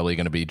piss is probably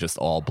going to be just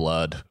all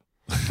blood.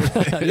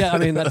 Yeah, I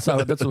mean that's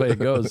the way it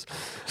goes.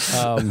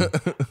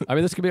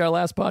 This could be our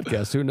last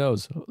podcast. Who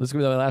knows? This could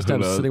be the last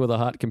time sitting with a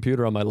hot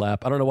computer on my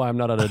lap. I don't know why I'm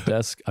not at a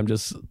desk. I'm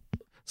just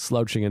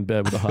slouching in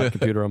bed with a hot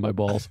computer on my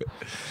balls.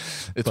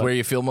 It's where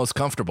you feel most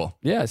comfortable.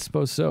 Yeah, I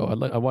suppose so.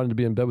 I wanted to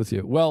be in bed with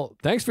you. Well,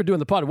 thanks for doing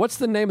the pod. What's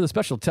the name of the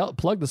special?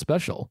 Plug the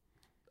special.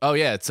 Oh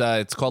yeah,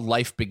 it's called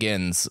Life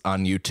Begins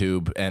on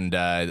YouTube, and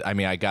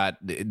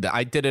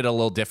I did it a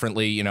little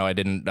differently. I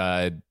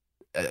didn't.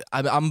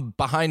 I'm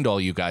behind all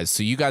you guys.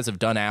 So you guys have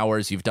done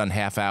hours, you've done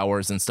half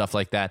hours and stuff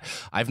like that.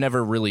 I've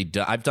never really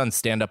done, I've done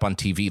stand up on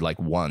TV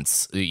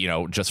once,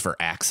 just for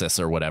access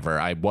or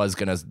whatever. I was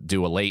going to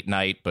do a late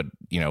night, but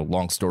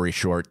long story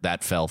short,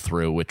 that fell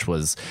through, which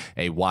was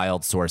a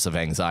wild source of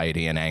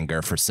anxiety and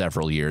anger for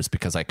several years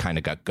because I kind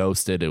of got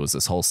ghosted. It was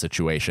this whole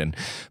situation.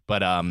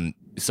 But,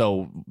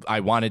 so I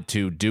wanted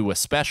to do a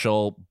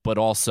special, but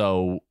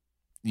also,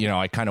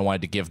 I kind of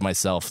wanted to give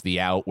myself the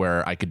out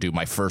where I could do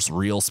my first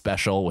real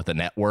special with a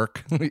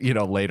network,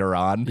 later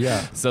on.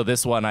 Yeah. So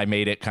this one, I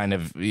made it kind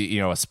of,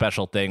 a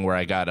special thing where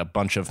I got a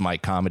bunch of my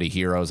comedy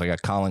heroes. I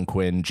got Colin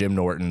Quinn, Jim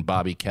Norton,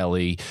 Bobby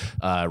Kelly,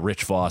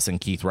 Rich Voss,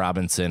 and Keith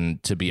Robinson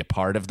to be a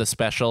part of the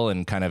special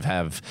and kind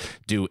of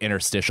do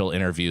interstitial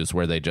interviews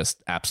where they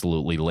just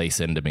absolutely lace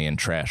into me and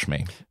trash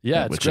me.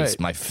 Yeah, which great. is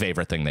my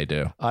favorite thing they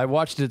do. I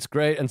watched it. It's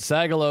great. And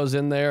Sagalow's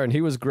in there, and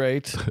he was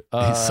great.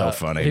 He's so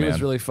funny, He man.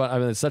 was really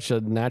fun. It's such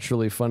a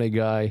naturally funny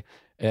guy,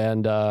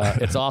 and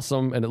it's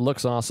awesome, and it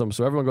looks awesome,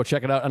 so everyone go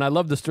check it out. And I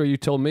love the story you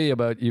told me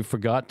about you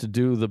forgot to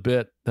do the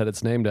bit that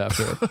it's named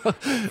after.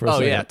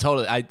 Yeah,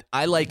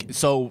 totally.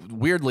 So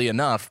weirdly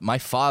enough, my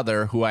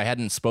father, who I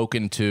hadn't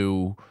spoken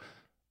to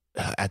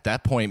at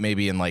that point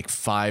maybe in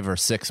 5 or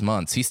 6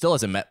 months, he still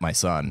hasn't met my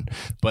son,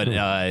 but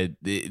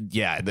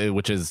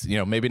which is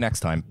maybe next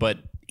time, but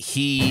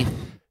he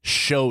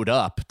showed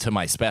up to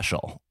my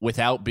special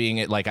without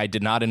being I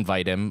did not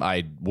invite him.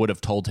 I would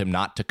have told him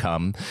not to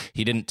come.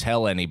 He didn't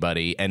tell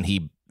anybody, and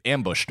he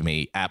ambushed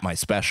me at my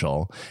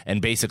special and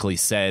basically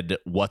said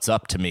what's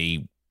up to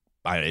me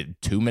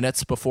 2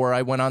 minutes before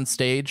I went on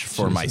stage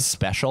for my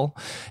special.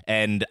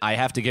 And I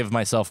have to give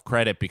myself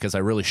credit because I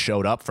really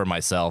showed up for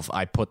myself.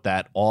 I put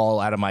that all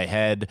out of my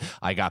head.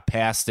 I got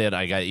past it.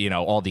 I got,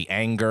 all the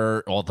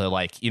anger, all the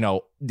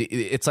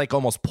it's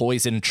almost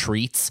poison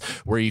treats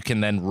where you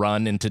can then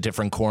run into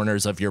different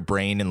corners of your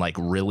brain and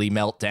really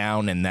melt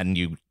down, and then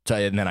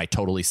I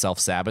totally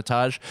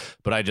self-sabotage.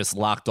 But I just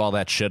locked all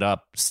that shit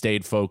up,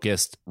 stayed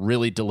focused,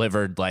 really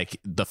delivered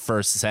the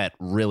first set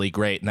really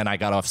great. And then I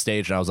got off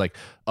stage and I was like,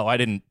 oh, I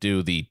didn't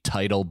do the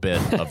title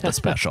bit of the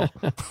special.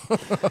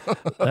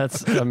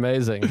 That's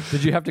amazing.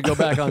 Did you have to go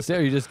back on stage,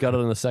 or you just got it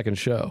on the second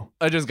show?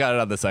 I just got it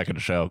on the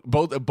second show.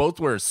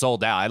 Both were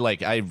sold out.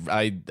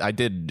 I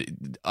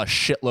did a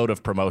shitload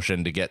of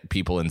promotion to get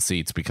people in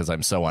seats because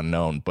I'm so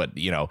unknown, but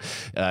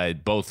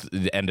both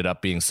ended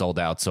up being sold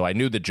out. So I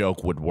knew the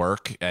joke would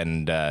work,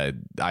 and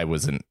I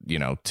wasn't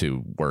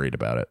too worried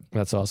about it.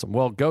 That's awesome.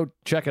 Well, go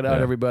check it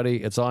out, everybody.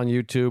 It's on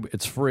YouTube.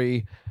 It's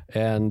free.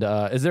 And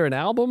is there an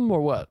album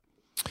or what?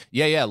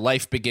 Yeah.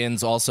 Life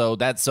Begins also.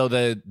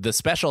 The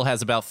special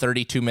has about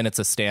 32 minutes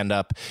of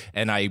stand-up,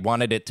 and I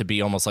wanted it to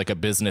be almost like a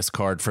business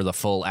card for the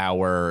full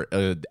hour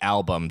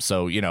album.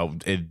 So,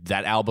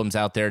 that album's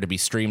out there to be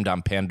streamed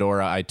on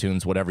Pandora,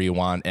 iTunes, whatever you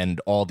want,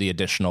 and all the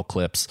additional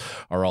clips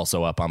are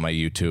also up on my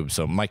YouTube.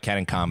 So Mike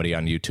Cannon Comedy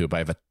on YouTube. I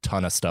have a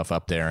ton of stuff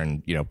up there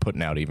and,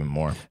 putting out even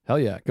more. Hell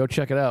yeah. Go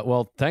check it out.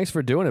 Well, thanks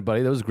for doing it,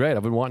 buddy. That was great.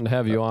 I've been wanting to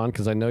have you on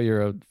because I know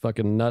you're a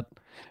fucking nut.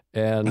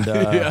 And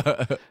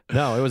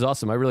no, it was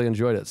awesome. I really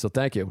enjoyed it. So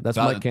thank you. That's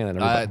Mike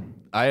Cannon.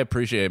 I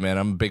appreciate it, man.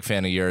 I'm a big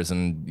fan of yours,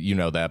 and you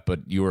know that. But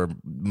you were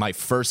my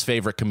first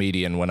favorite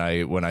comedian when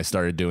I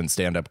started doing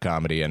stand-up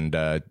comedy, and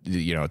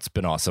it's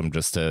been awesome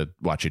just to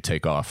watch you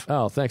take off.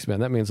 Oh, thanks, man.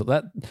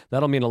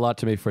 That'll mean a lot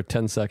to me for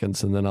 10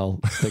 seconds, and then I'll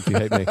think you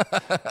hate me.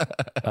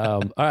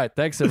 All right,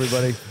 thanks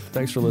everybody.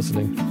 Thanks for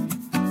listening.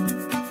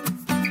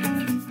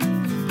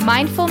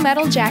 Mindful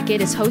Metal Jacket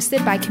is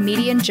hosted by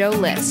comedian Joe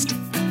List.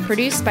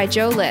 Produced by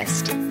Joe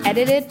List.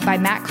 Edited by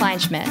Matt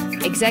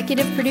Kleinschmidt.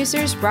 Executive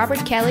producers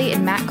Robert Kelly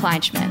and Matt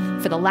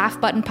Kleinschmidt for the Laugh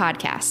Button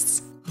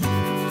Podcasts.